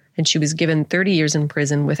of, and she was given 30 years in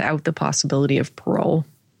prison without the possibility of parole.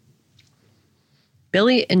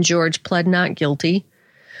 Billy and George pled not guilty,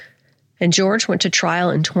 and George went to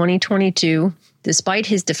trial in 2022, despite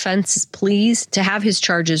his defense's pleas to have his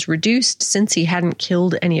charges reduced since he hadn't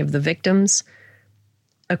killed any of the victims,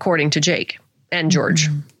 according to Jake and George.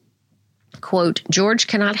 Quote, George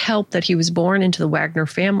cannot help that he was born into the Wagner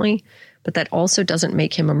family, but that also doesn't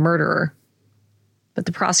make him a murderer. But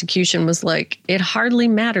the prosecution was like, it hardly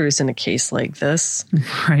matters in a case like this.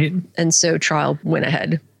 Right. And so trial went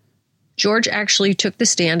ahead. George actually took the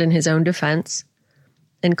stand in his own defense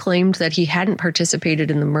and claimed that he hadn't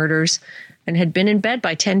participated in the murders and had been in bed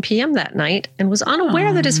by 10 p.m. that night and was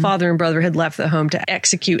unaware that his father and brother had left the home to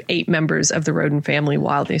execute 8 members of the Roden family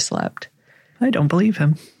while they slept. I don't believe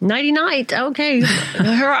him. Nighty-night. Okay.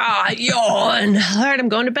 Hurrah, yawn. All right, I'm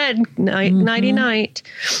going to bed. Nighty-night.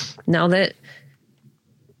 Now that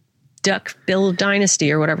Duck Bill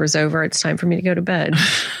Dynasty or whatever's over, it's time for me to go to bed.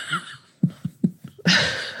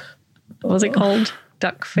 What was it called?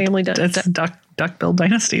 Duck family. It's Duck-billed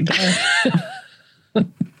dynasty. Does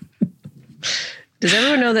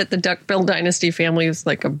everyone know that the Duck-billed dynasty family is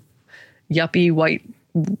like a yuppie, white,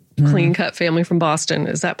 clean-cut family from Boston?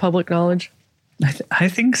 Is that public knowledge? I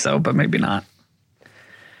think so, but maybe not.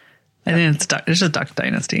 I think it's just Duck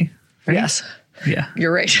dynasty. Right? Yes. Yeah.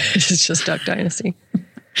 You're right. It's just Duck dynasty.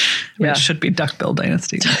 It should be Duck-billed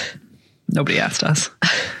dynasty. Nobody asked us.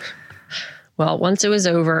 Well, once it was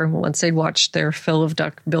over, once they'd watched their fill of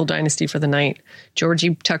Duck-billed dynasty for the night,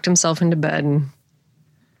 Georgie tucked himself into bed and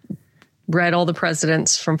read all the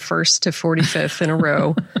presidents from 1st to 45th in a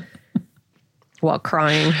row while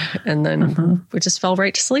crying, and then we just fell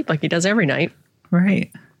right to sleep like he does every night.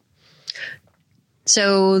 Right.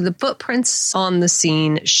 So the footprints on the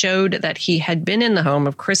scene showed that he had been in the home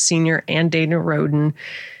of Chris Sr. and Dana Roden,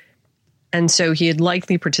 and so he had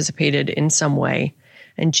likely participated in some way.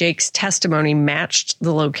 And Jake's testimony matched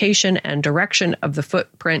the location and direction of the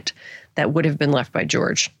footprint that would have been left by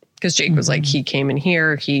George. Because Jake was like, he came in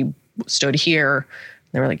here, he stood here.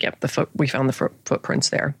 They were like, yep, we found the footprints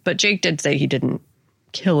there. But Jake did say he didn't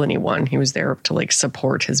kill anyone. He was there to like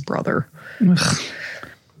support his brother.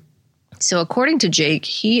 So according to Jake,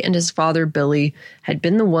 he and his father, Billy, had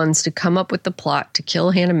been the ones to come up with the plot to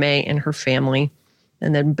kill Hannah Mae and her family.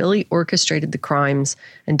 And then Billy orchestrated the crimes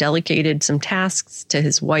and delegated some tasks to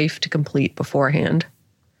his wife to complete beforehand.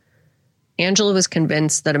 Angela was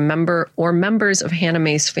convinced that a member or members of Hannah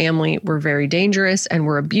Mae's family were very dangerous and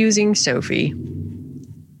were abusing Sophie.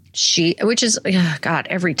 Which is, God,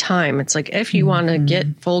 every time. It's like, if you want to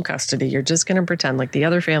get full custody, you're just going to pretend like the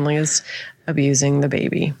other family is abusing the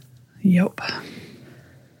baby. Yep.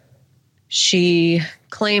 She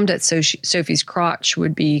claimed that Sophie's crotch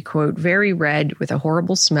would be, quote, very red with a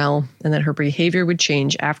horrible smell, and that her behavior would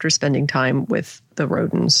change after spending time with the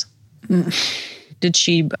Rodens. Did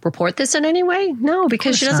she report this in any way? No,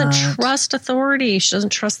 because she doesn't trust authority. She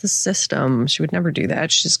doesn't trust the system. She would never do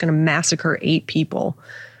that. She's just going to massacre 8 people.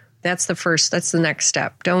 That's the next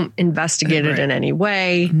step. Don't investigate it in any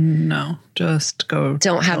way. No, just go.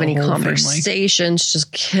 Don't have any conversations. Family.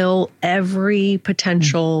 Just kill every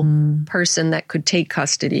potential person that could take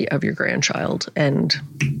custody of your grandchild, and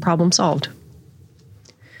problem solved.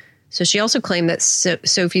 So she also claimed that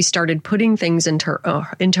Sophie started putting things into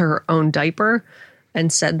her own diaper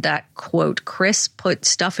and said that, quote, Chris put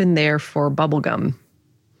stuff in there for bubblegum.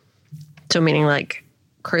 So meaning like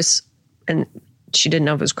Chris, and she didn't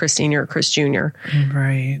know if it was Chris Sr. or Chris Jr.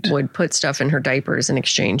 Right. Would put stuff in her diapers in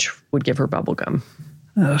exchange, would give her bubblegum.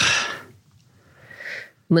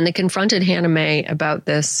 When they confronted Hannah Mae about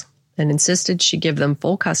this and insisted she give them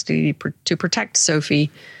full custody to protect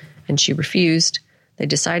Sophie, and she refused, they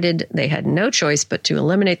decided they had no choice but to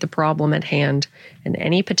eliminate the problem at hand and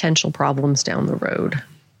any potential problems down the road.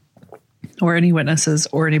 Or any witnesses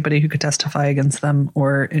or anybody who could testify against them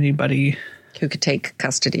or anybody who could take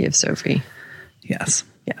custody of Sophie. Yes.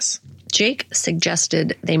 Yes. Jake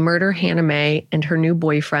suggested they murder Hannah Mae and her new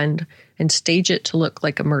boyfriend and stage it to look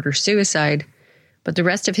like a murder-suicide, but the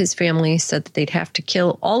rest of his family said that they'd have to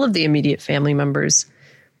kill all of the immediate family members,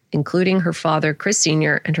 including her father, Chris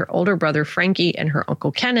Sr., and her older brother, Frankie, and her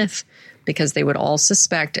uncle, Kenneth, because they would all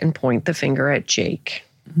suspect and point the finger at Jake.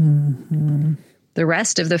 The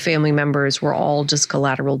rest of the family members were all just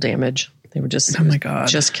collateral damage. They were just,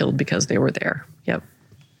 just killed because they were there. Yep.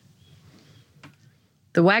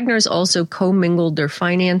 The Wagners also commingled their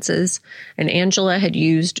finances, and Angela had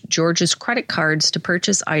used George's credit cards to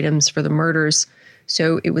purchase items for the murders,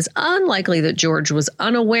 so it was unlikely that George was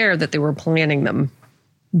unaware that they were planning them.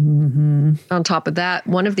 On top of that,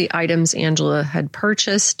 one of the items Angela had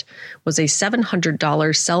purchased was a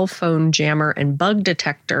 $700 cell phone jammer and bug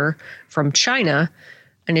detector from China,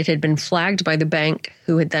 and it had been flagged by the bank,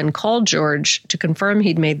 who had then called George to confirm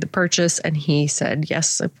he'd made the purchase, and he said,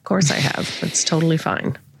 yes, of course I have. It's totally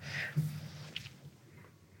fine.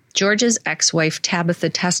 George's ex-wife Tabitha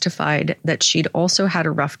testified that she'd also had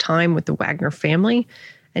a rough time with the Wagner family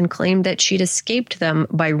and claimed that she'd escaped them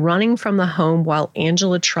by running from the home while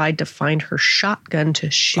Angela tried to find her shotgun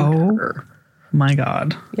to shoot her. My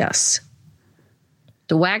God. Yes.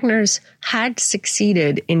 The Wagners had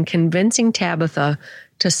succeeded in convincing Tabitha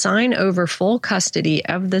to sign over full custody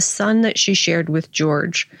of the son that she shared with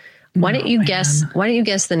George. Why don't you guess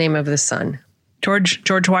the name of the son?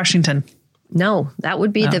 George Washington. No, that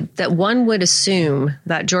would be that one would assume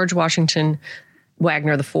that George Washington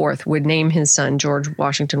Wagner IV would name his son George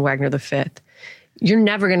Washington Wagner V. You're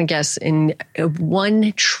never going to guess in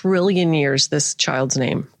 1 trillion years this child's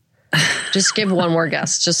name. Just give one more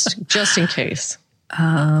guess, just in case.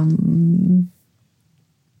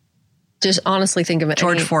 Just honestly think of it.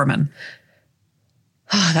 George Foreman.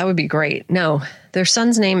 Oh, that would be great. No, their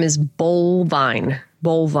son's name is Bolvine.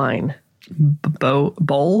 Bolvine.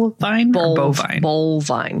 Bolvine or bovine?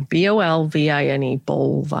 Bolvine. Bolvine.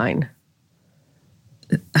 Bolvine.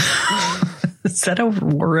 Is that a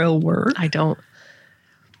real word? I don't.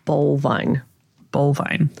 Bolvine.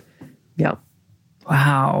 Bolvine. Yep.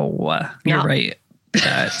 Wow. You're right.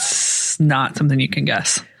 That's not something you can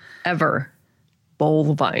guess. Ever.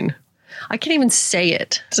 Bolvine. I can't even say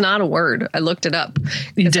it. It's not a word. I looked it up.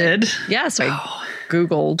 You did? Yes. I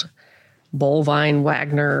Googled Bolvine,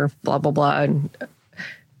 Wagner, blah, blah, blah. And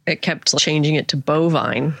it kept changing it to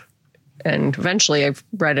bovine. And eventually I've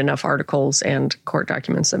read enough articles and court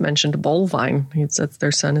documents that mentioned Bolvine. It says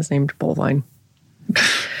their son is named Bolvine.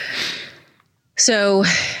 So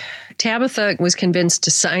Tabitha was convinced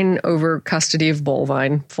to sign over custody of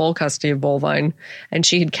Bolvine, full custody of Bolvine, and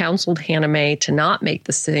she had counseled Hannah Mae to not make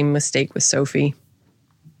the same mistake with Sophie.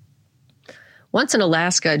 Once in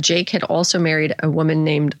Alaska, Jake had also married a woman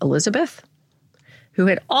named Elizabeth, who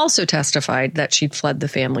had also testified that she'd fled the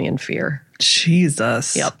family in fear.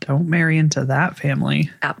 Jesus. Yep. Don't marry into that family.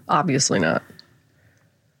 Obviously not.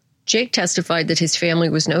 Jake testified that his family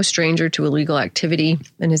was no stranger to illegal activity,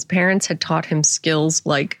 and his parents had taught him skills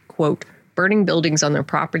like, quote, burning buildings on their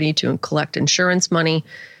property to collect insurance money,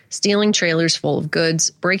 stealing trailers full of goods,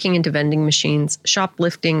 breaking into vending machines,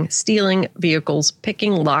 shoplifting, stealing vehicles,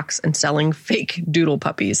 picking locks, and selling fake doodle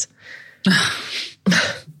puppies.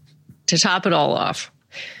 To top it all off,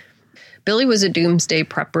 Billy was a doomsday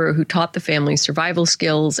prepper who taught the family survival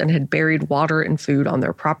skills and had buried water and food on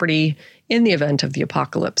their property in the event of the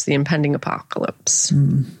apocalypse, the impending apocalypse.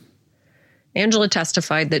 Angela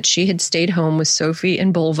testified that she had stayed home with Sophie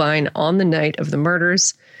and Bolvine on the night of the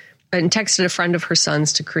murders and texted a friend of her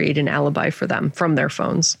son's to create an alibi for them from their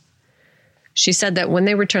phones. She said that when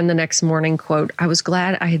they returned the next morning, quote, I was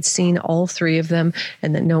glad I had seen all three of them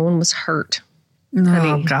and that no one was hurt.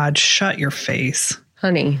 Oh, God, shut your face.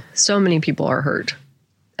 Honey, so many people are hurt.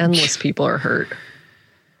 Endless people are hurt.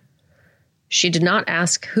 She did not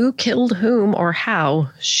ask who killed whom or how.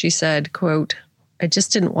 She said, quote, I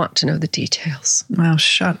just didn't want to know the details. Well,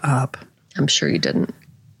 shut up. I'm sure you didn't.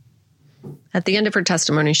 At the end of her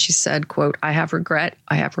testimony, she said, quote, I have regret.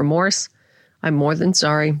 I have remorse. I'm more than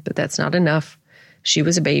sorry, but that's not enough. She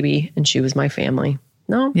was a baby and she was my family.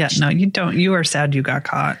 No. Yeah, no, you don't. You are sad you got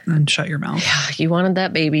caught, and shut your mouth. Yeah, you wanted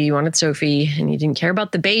that baby. You wanted Sophie, and you didn't care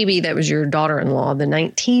about the baby that was your daughter-in-law, the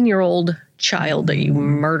 19-year-old child that you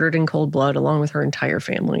murdered in cold blood along with her entire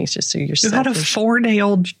family. It's just so you're selfish. You had a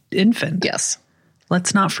 4-day-old infant. Yes.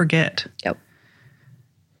 Let's not forget. Yep.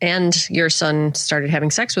 And your son started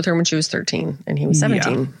having sex with her when she was 13, and he was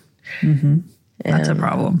 17. Yeah. Mm-hmm. That's a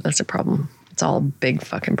problem. That's a problem. It's all a big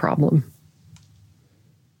fucking problem.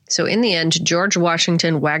 So in the end, George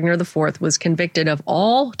Washington Wagner IV was convicted of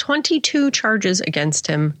all 22 charges against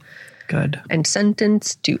him. Good. And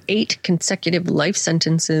sentenced to 8 consecutive life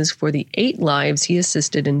sentences for the 8 lives he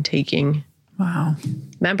assisted in taking. Wow.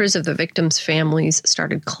 Members of the victims' families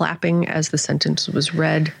started clapping as the sentence was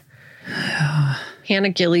read. Hannah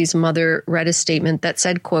Gilley's mother read a statement that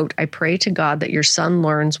said, quote, I pray to God that your son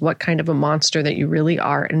learns what kind of a monster that you really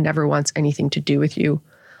are and never wants anything to do with you.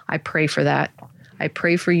 I pray for that. I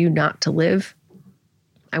pray for you not to live.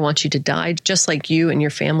 I want you to die just like you and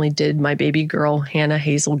your family did my baby girl, Hannah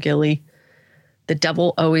Hazel Gilley. The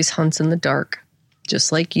devil always hunts in the dark,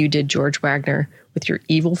 just like you did, George Wagner, with your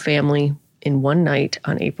evil family in one night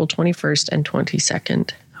on April 21st and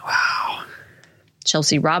 22nd. Wow.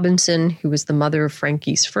 Chelsea Robinson, who was the mother of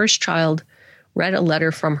Frankie's first child, read a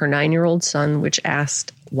letter from her 9-year-old son, which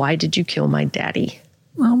asked, why did you kill my daddy?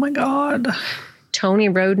 Oh, my God. Tony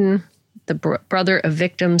Roden, the brother of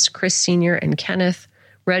victims Chris Sr. and Kenneth,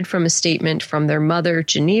 read from a statement from their mother,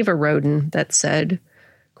 Geneva Roden, that said,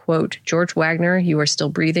 quote, George Wagner, you are still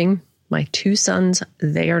breathing. My 2 sons,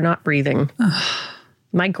 they are not breathing.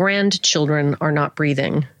 My grandchildren are not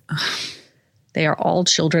breathing. They are all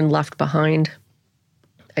children left behind.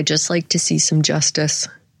 I just like to see some justice.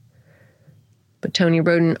 But Tony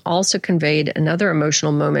Roden also conveyed another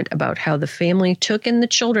emotional moment about how the family took in the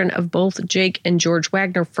children of both Jake and George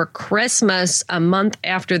Wagner for Christmas a month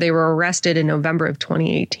after they were arrested in November of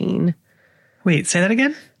 2018. Wait, say that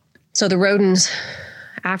again? So the Rodens,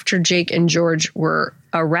 after Jake and George were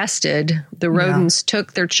arrested, the Rodens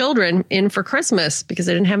took their children in for Christmas because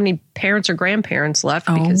they didn't have any parents or grandparents left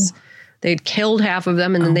because they'd killed half of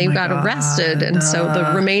them and then they got arrested. And so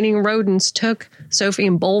the remaining Rodens took Sophie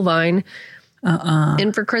and Bolvine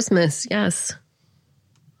in for Christmas. Yes.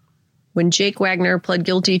 When Jake Wagner pled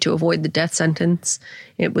guilty to avoid the death sentence,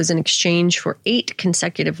 it was in exchange for 8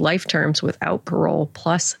 consecutive life terms without parole,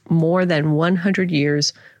 plus more than 100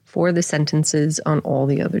 years for the sentences on all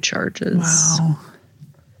the other charges. Wow.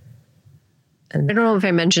 And I don't know if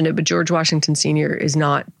I mentioned it, but George Washington Sr. is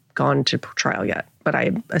not gone to trial yet, but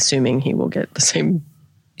I'm assuming he will get the same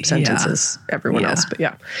sentence as everyone else. But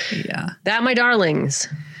yeah. That, my darlings,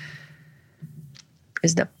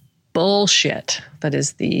 is the bullshit that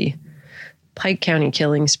is the Pike County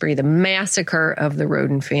killing spree, the massacre of the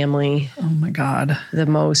Roden family. Oh my God. The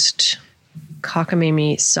most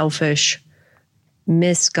cockamamie, selfish,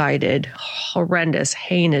 misguided, horrendous,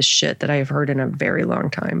 heinous shit that I have heard in a very long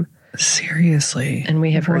time. Seriously. And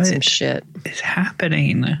we have heard some shit. What is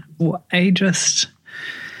happening? I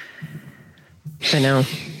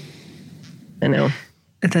know.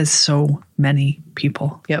 There's so many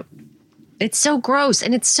people. Yep. It's so gross.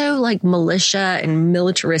 And it's so like militia and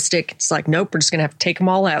militaristic. It's like, nope, we're just going to have to take them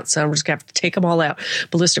all out. So we're just going to have to take them all out.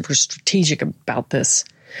 Ballistic, we're strategic about this.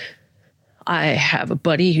 I have a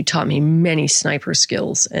buddy who taught me many sniper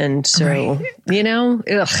skills. And so,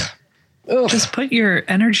 Just put your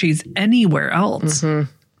energies anywhere else.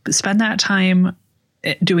 Mm-hmm. Spend that time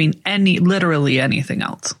doing literally anything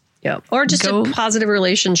else. Yep. Or just a positive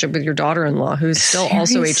relationship with your daughter-in-law, who's still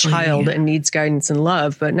also a child and needs guidance and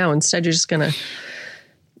love. But no, instead you're just going to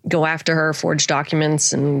go after her, forge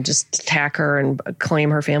documents, and just attack her and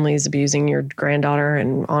claim her family is abusing your granddaughter,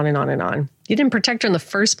 and on and on and on. You didn't protect her in the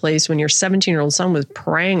first place when your 17-year-old son was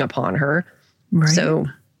preying upon her. Right. So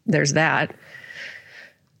there's that.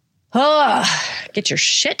 Get your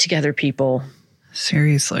shit together, people.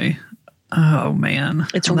 Seriously. Oh, man.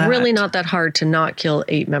 It's really not that hard to not kill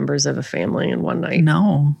 8 members of a family in one night.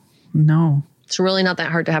 No. It's really not that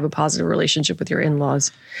hard to have a positive relationship with your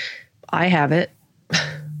in-laws. I have it.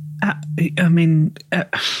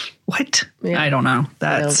 What? Yeah. I don't know.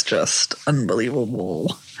 That's just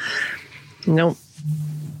unbelievable. Nope.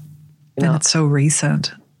 And it's so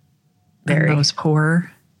recent. Very. And those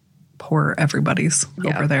poor everybody's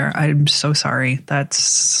over there. I'm so sorry.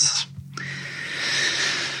 It's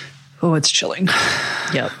chilling.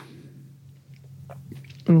 Yep.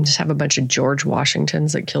 And just have a bunch of George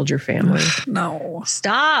Washingtons that killed your family. No.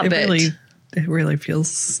 Stop it. It really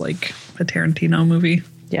feels like a Tarantino movie.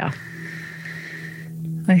 Yeah.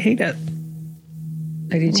 I hate it.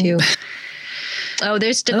 I do too. Oh,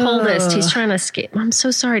 there's the coldest. He's trying to escape. I'm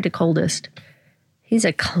so sorry, the coldest. He's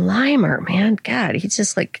a climber, man. God, he's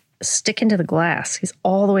just like sticking to the glass. He's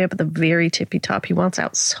all the way up at the very tippy top. He wants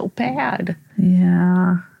out so bad.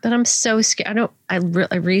 Yeah. But I'm so scared. I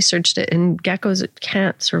researched it, and geckos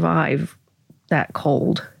can't survive that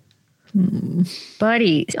cold.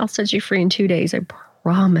 Buddy, I'll set you free in 2 days. I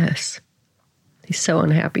promise. He's so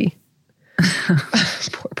unhappy.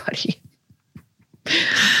 Poor buddy.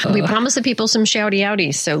 We promised the people some shouty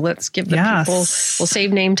outies, so let's give the people. We'll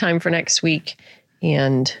save name time for next week,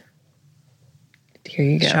 and here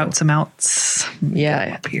you go. Shout some outs.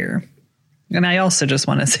 Yeah, up here. And I also just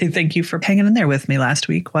want to say thank you for hanging in there with me last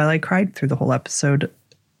week while I cried through the whole episode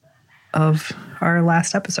of our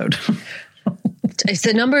last episode. It's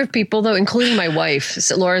the number of people, though, including my wife.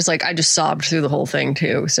 So Laura's like, I just sobbed through the whole thing,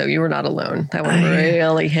 too. So you were not alone. That one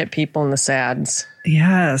really hit people in the sads.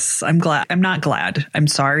 Yes, I'm glad. I'm not glad. I'm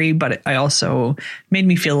sorry, but I also made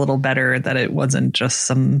me feel a little better that it wasn't just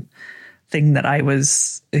some thing that I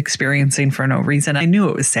was experiencing for no reason. I knew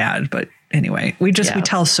it was sad, but anyway, we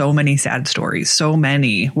tell so many sad stories, so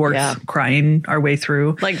many worth crying our way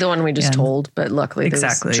through. Like the one we just told, but luckily there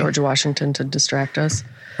was George Washington to distract us.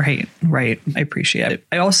 Right. I appreciate it.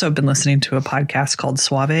 I also have been listening to a podcast called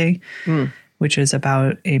Suave, which is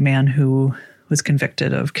about a man who was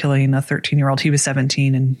convicted of killing a 13-year-old. He was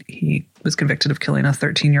 17 and he was convicted of killing a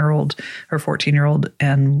 13-year-old or 14-year-old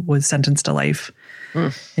and was sentenced to life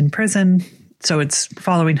in prison. So it's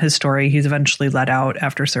following his story. He's eventually let out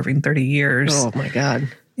after serving 30 years. Oh, my God.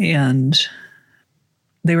 And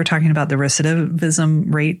they were talking about the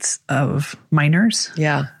recidivism rates of minors.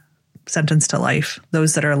 Yeah. Sentenced to life.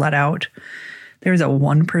 Those that are let out, there's a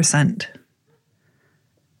 1%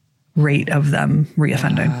 rate of them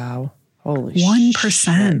reoffending. Wow. Holy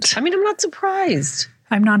 1%. Shit. I mean, I'm not surprised.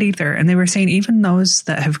 I'm not either. And they were saying even those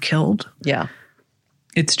that have killed. Yeah.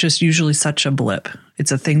 It's just usually such a blip.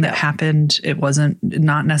 It's a thing that happened. It wasn't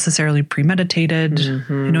not necessarily premeditated,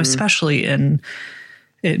 especially in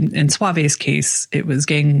Suave's case, it was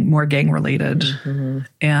more gang related.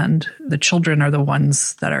 And the children are the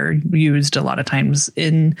ones that are used a lot of times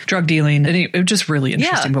in drug dealing. And it was just really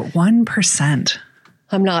interesting. But 1%.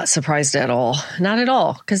 I'm not surprised at all. Not at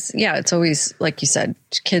all. Because, yeah, it's always, like you said,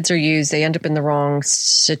 kids are used. They end up in the wrong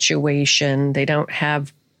situation. They don't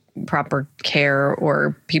have proper care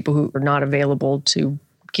or people who are not available to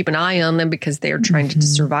keep an eye on them because they're trying to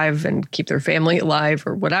survive and keep their family alive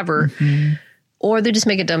or whatever. Or they just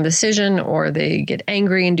make a dumb decision or they get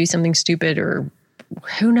angry and do something stupid or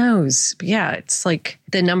who knows. But yeah, it's like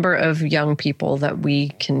the number of young people that we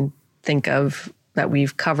can think of that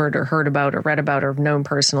we've covered or heard about or read about or known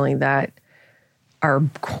personally that are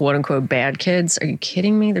quote unquote bad kids. Are you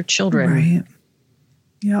kidding me? They're children. Right.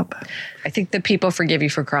 Yep. I think that people forgive you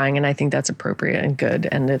for crying, and I think that's appropriate and good.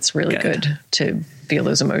 And it's really good to feel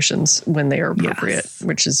those emotions when they are appropriate,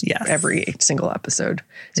 which is every single episode.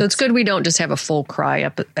 So it's good we don't just have a full cry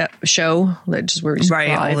show that just where we just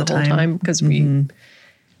cry the whole time because we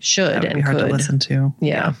should that would and be hard could to listen to.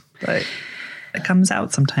 Yeah, but it comes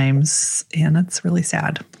out sometimes, and it's really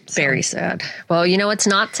sad. Very sad. Well, you know what's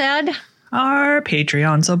not sad? Our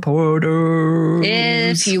Patreon supporters.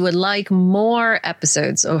 If you would like more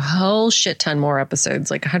episodes, a whole shit ton more episodes,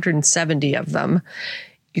 like 170 of them,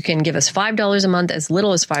 you can give us $5 a month, as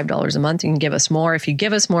little as $5 a month. You can give us more. If you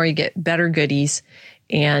give us more, you get better goodies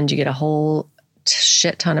and you get a whole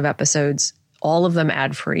shit ton of episodes, all of them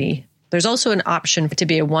ad-free. There's also an option to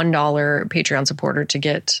be a $1 Patreon supporter to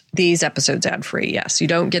get these episodes ad-free. Yes, you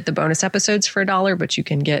don't get the bonus episodes for $1, but you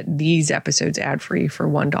can get these episodes ad-free for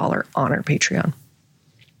 $1 on our Patreon.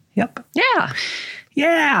 Yep. Yeah.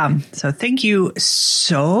 Yeah. So thank you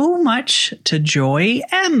so much to Joy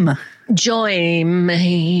M. Join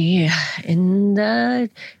me in the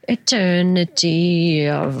eternity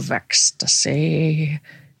of ecstasy.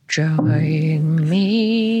 Join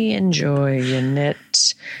me enjoying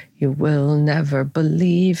it. You will never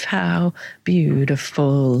believe how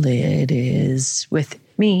beautiful it is with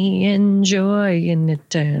me enjoying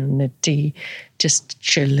eternity. Just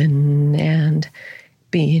chilling and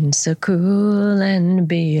being so cool and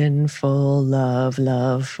being full of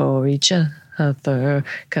love for each other.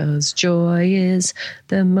 'Cause joy is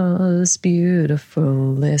the most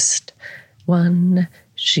beautifulest one.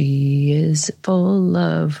 She is full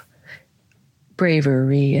of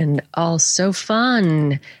bravery and also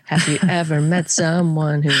fun. Have you ever met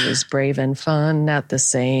someone who is brave and fun at the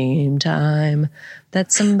same time?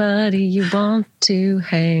 That's somebody you want to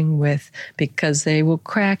hang with because they will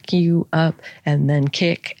crack you up and then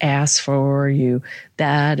kick ass for you.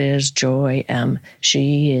 That is Joy M.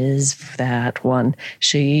 She is that one.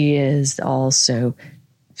 She is also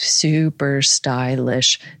super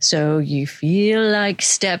stylish. So you feel like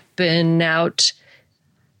stepping out,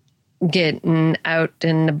 getting out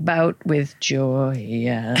and about with Joy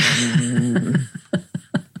M.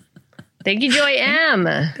 Thank you, Joy M.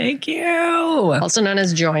 Thank you. Also known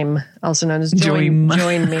as Joim. Also known as Join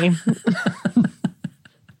Me.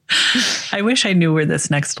 I wish I knew where this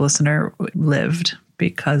next listener lived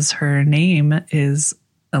because her name is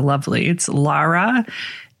lovely. It's Lara,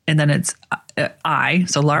 and then it's I.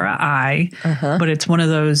 So Lara I. But it's one of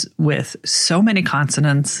those with so many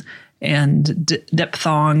consonants and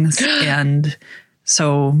diphthongs, and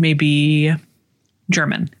so maybe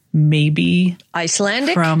German, maybe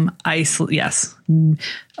Icelandic from Iceland. Yes,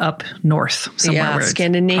 up north somewhere. Yeah, where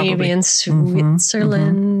Scandinavian,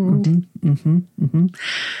 Switzerland.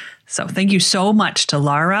 So thank you so much to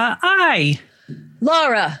Lara I.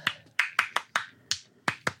 Laura.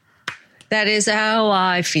 That is how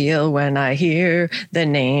I feel when I hear the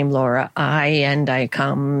name Laura I, and I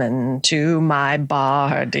come into my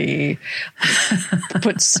body.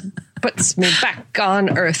 Puts me back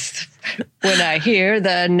on earth. When I hear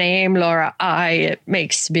the name Laura I, it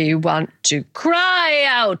makes me want to cry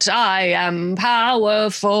out. I am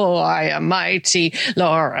powerful. I am mighty.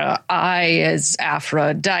 Laura I is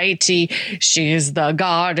Aphrodite. She's the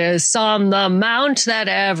goddess on the mount that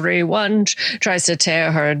everyone tries to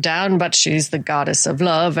tear her down, but she's the goddess of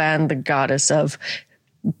love and the goddess of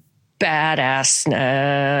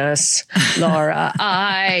badassness. Laura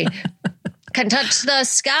I can touch the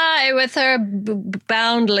sky with her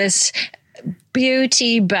boundless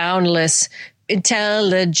beauty, boundless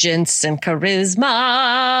intelligence and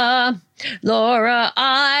charisma. Laura,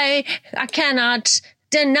 I cannot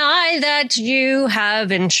deny that you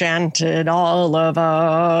have enchanted all of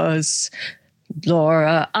us.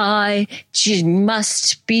 Laura, she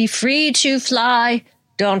must be free to fly.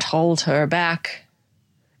 Don't hold her back.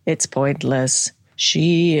 It's pointless.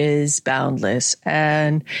 She is boundless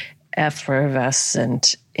and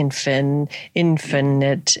effervescent,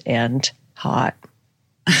 infinite, and hot.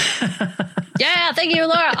 Yeah, thank you,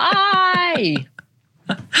 Laura.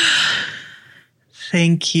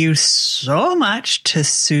 Thank you so much to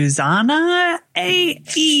Susanna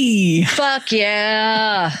A.E. Fuck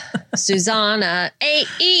yeah. Susanna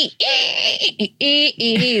A.E.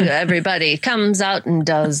 Everybody comes out and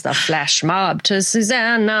does the flash mob to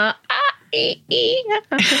Susanna A.E.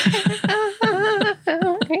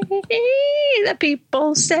 The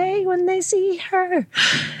people say when they see her,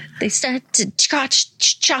 they start to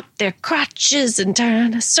chop their crotches and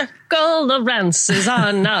turn a circle around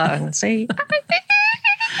Susanna and say,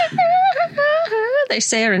 they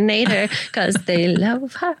serenade her because they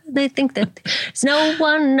love her. They think that there's no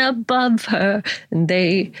one above her. And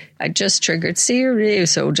I just triggered Siri,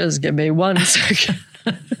 so just give me 1 second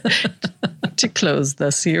to close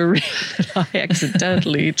the Siri that I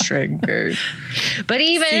accidentally triggered. But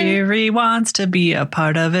even Siri wants to be a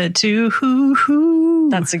part of it too. Hoo-hoo.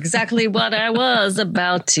 That's exactly what I was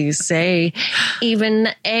about to say. Even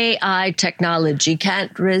AI technology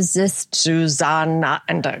can't resist Susanna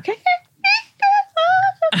and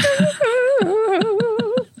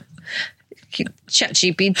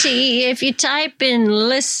ChatGPT, if you type in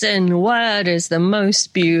listen, what is the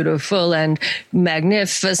most beautiful and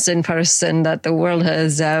magnificent person that the world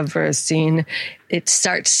has ever seen? It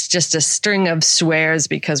starts just a string of swears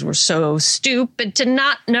because we're so stupid to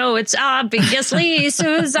not know it's obviously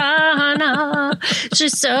Susanna.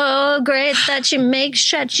 She's so great that she makes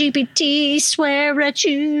ChatGPT swear at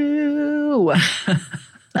you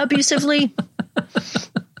abusively.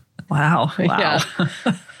 Wow. Yeah.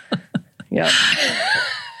 Yep.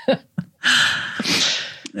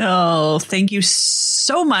 Oh, thank you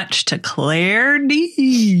so much to Claire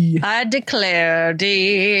D. I declare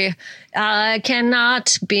thee, I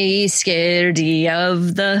cannot be scaredy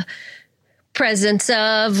of the presence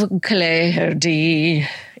of Claire D.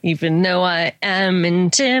 Even though I am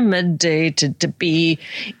intimidated to be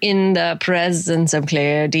in the presence of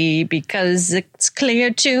Claire D, because it's clear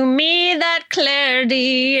to me that Claire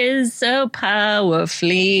D is so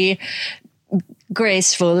powerfully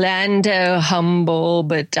graceful and humble,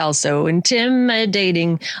 but also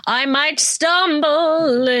intimidating. I might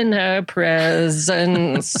stumble in her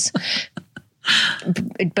presence,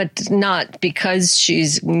 but not because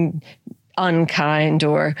she's unkind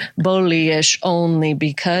or bullyish, only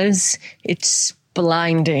because it's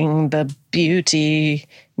blinding, the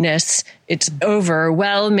beautiness. It's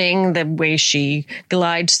overwhelming, the way she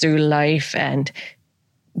glides through life and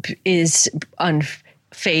is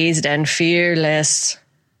unfazed and fearless.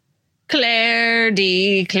 Claire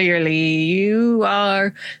D, clearly you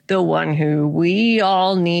are the one who we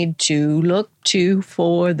all need to look to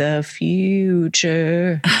for the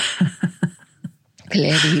future.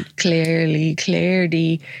 Claire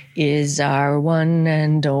D is our one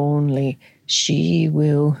and only. She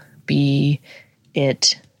will be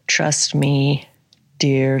it. Trust me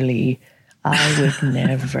dearly. I would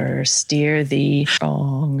never steer thee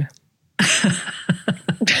wrong.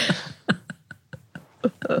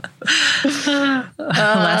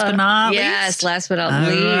 Last but not least. Yes, last but not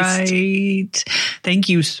least. Right. Thank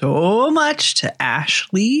you so much to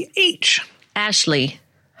Ashley H. Ashley.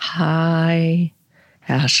 Hi,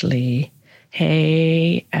 Ashley.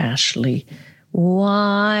 Hey, Ashley.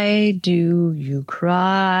 Why do you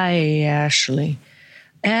cry, Ashley?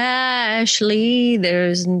 Ashley,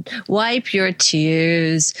 wipe your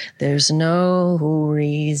tears. There's no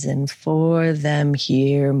reason for them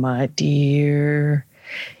here, my dear.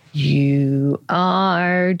 You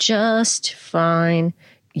are just fine.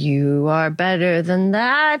 You are better than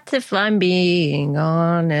that, if I'm being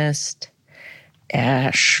honest.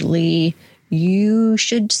 Ashley, you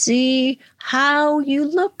should see how you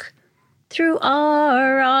look through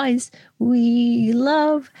our eyes. We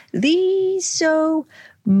love thee so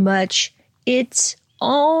much. It's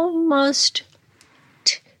almost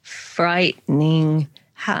frightening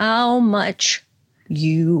how much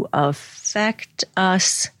you affect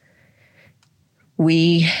us.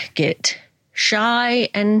 We get shy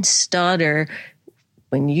and stutter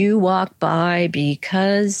when you walk by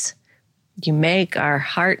because you make our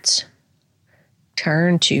hearts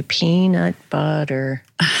turn to peanut butter.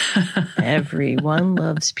 Everyone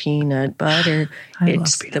loves peanut butter.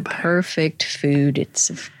 It's the perfect food.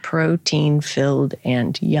 It's protein-filled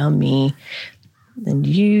and yummy. And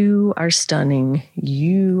you are stunning.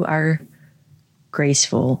 You are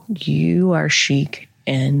graceful. You are chic.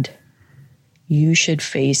 And you should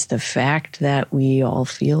face the fact that we all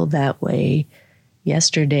feel that way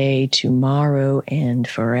yesterday, tomorrow, and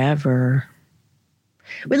forever.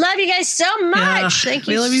 We love you guys so much. Yeah, Thank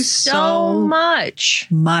you, we love you so much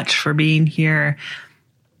for being here.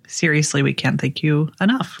 Seriously, we can't thank you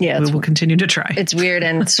enough. Yeah, we will continue to try. It's weird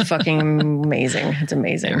and it's fucking amazing. It's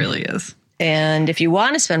amazing. It really is. And if you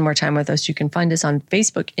want to spend more time with us, you can find us on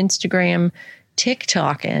Facebook, Instagram,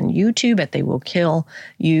 TikTok, and YouTube at They Will Kill.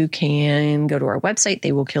 You can go to our website,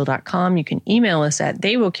 theywillkill.com. You can email us at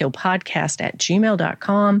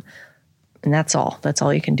theywillkillpodcast@gmail.com. And that's all. That's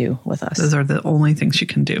all you can do with us. Those are the only things you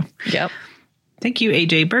can do. Yep. Thank you,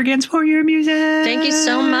 AJ Bergens, for your music. Thank you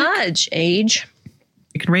so much, Age.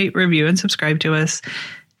 You can rate, review, and subscribe to us.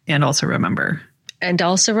 And also remember,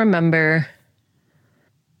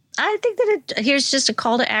 I think that here's just a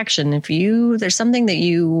call to action. If there's something that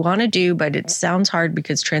you want to do, but it sounds hard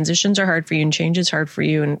because transitions are hard for you and change is hard for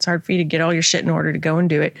you, and it's hard for you to get all your shit in order to go and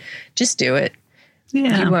do it, just do it.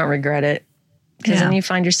 Yeah. You won't regret it. Because then you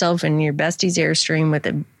find yourself in your bestie's Airstream with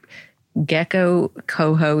a gecko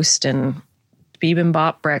co-host and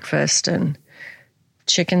bibimbap breakfast and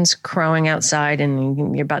chickens crowing outside,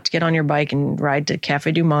 and you're about to get on your bike and ride to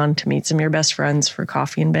Cafe Du Monde to meet some of your best friends for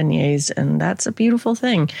coffee and beignets, and that's a beautiful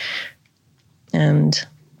thing. And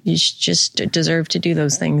you just deserve to do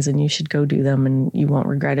those things, and you should go do them, and you won't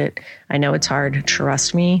regret it. I know it's hard.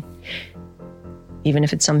 Trust me. Even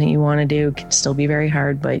if it's something you want to do, it can still be very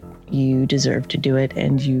hard, but you deserve to do it,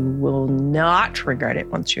 and you will not regret it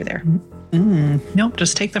once you're there. Nope,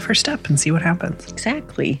 just take the first step and see what happens.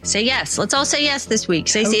 Exactly. Say yes. Let's all say yes this week.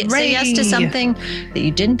 Say yes to something that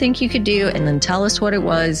you didn't think you could do, and then tell us what it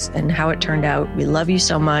was and how it turned out. We love you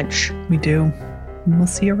so much. We do. And we'll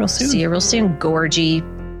see you real soon. See you real soon, Gorgies.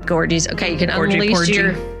 Okay, you can unleash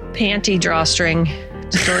your panty drawstring.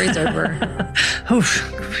 Story's over. Oof,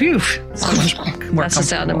 phew. So much more That's the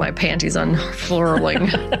sound of my panties unfurling.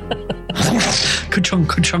 Ka-chunk,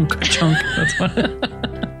 ka-chunk, ka-chunk. That's what.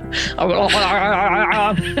 I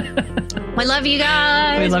love you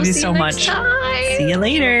guys. We love you so much. See you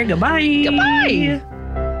later. Goodbye. Goodbye.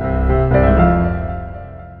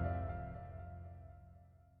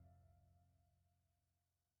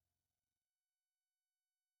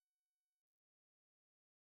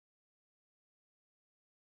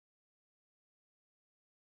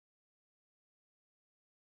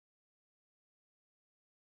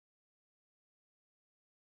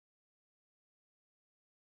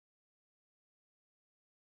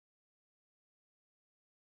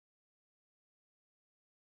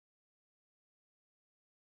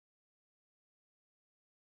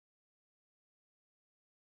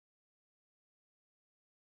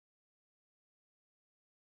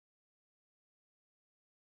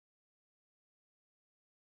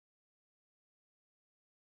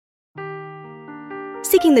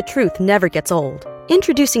 Seeking the truth never gets old.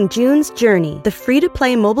 Introducing June's Journey, the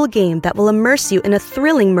free-to-play mobile game that will immerse you in a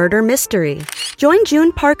thrilling murder mystery. Join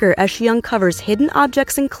June Parker as she uncovers hidden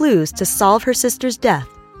objects and clues to solve her sister's death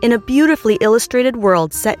in a beautifully illustrated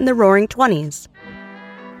world set in the Roaring '20s.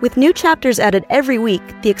 With new chapters added every week,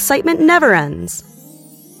 the excitement never ends.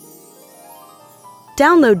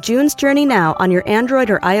 Download June's Journey now on your Android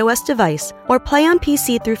or iOS device, or play on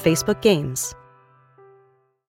PC through Facebook Games.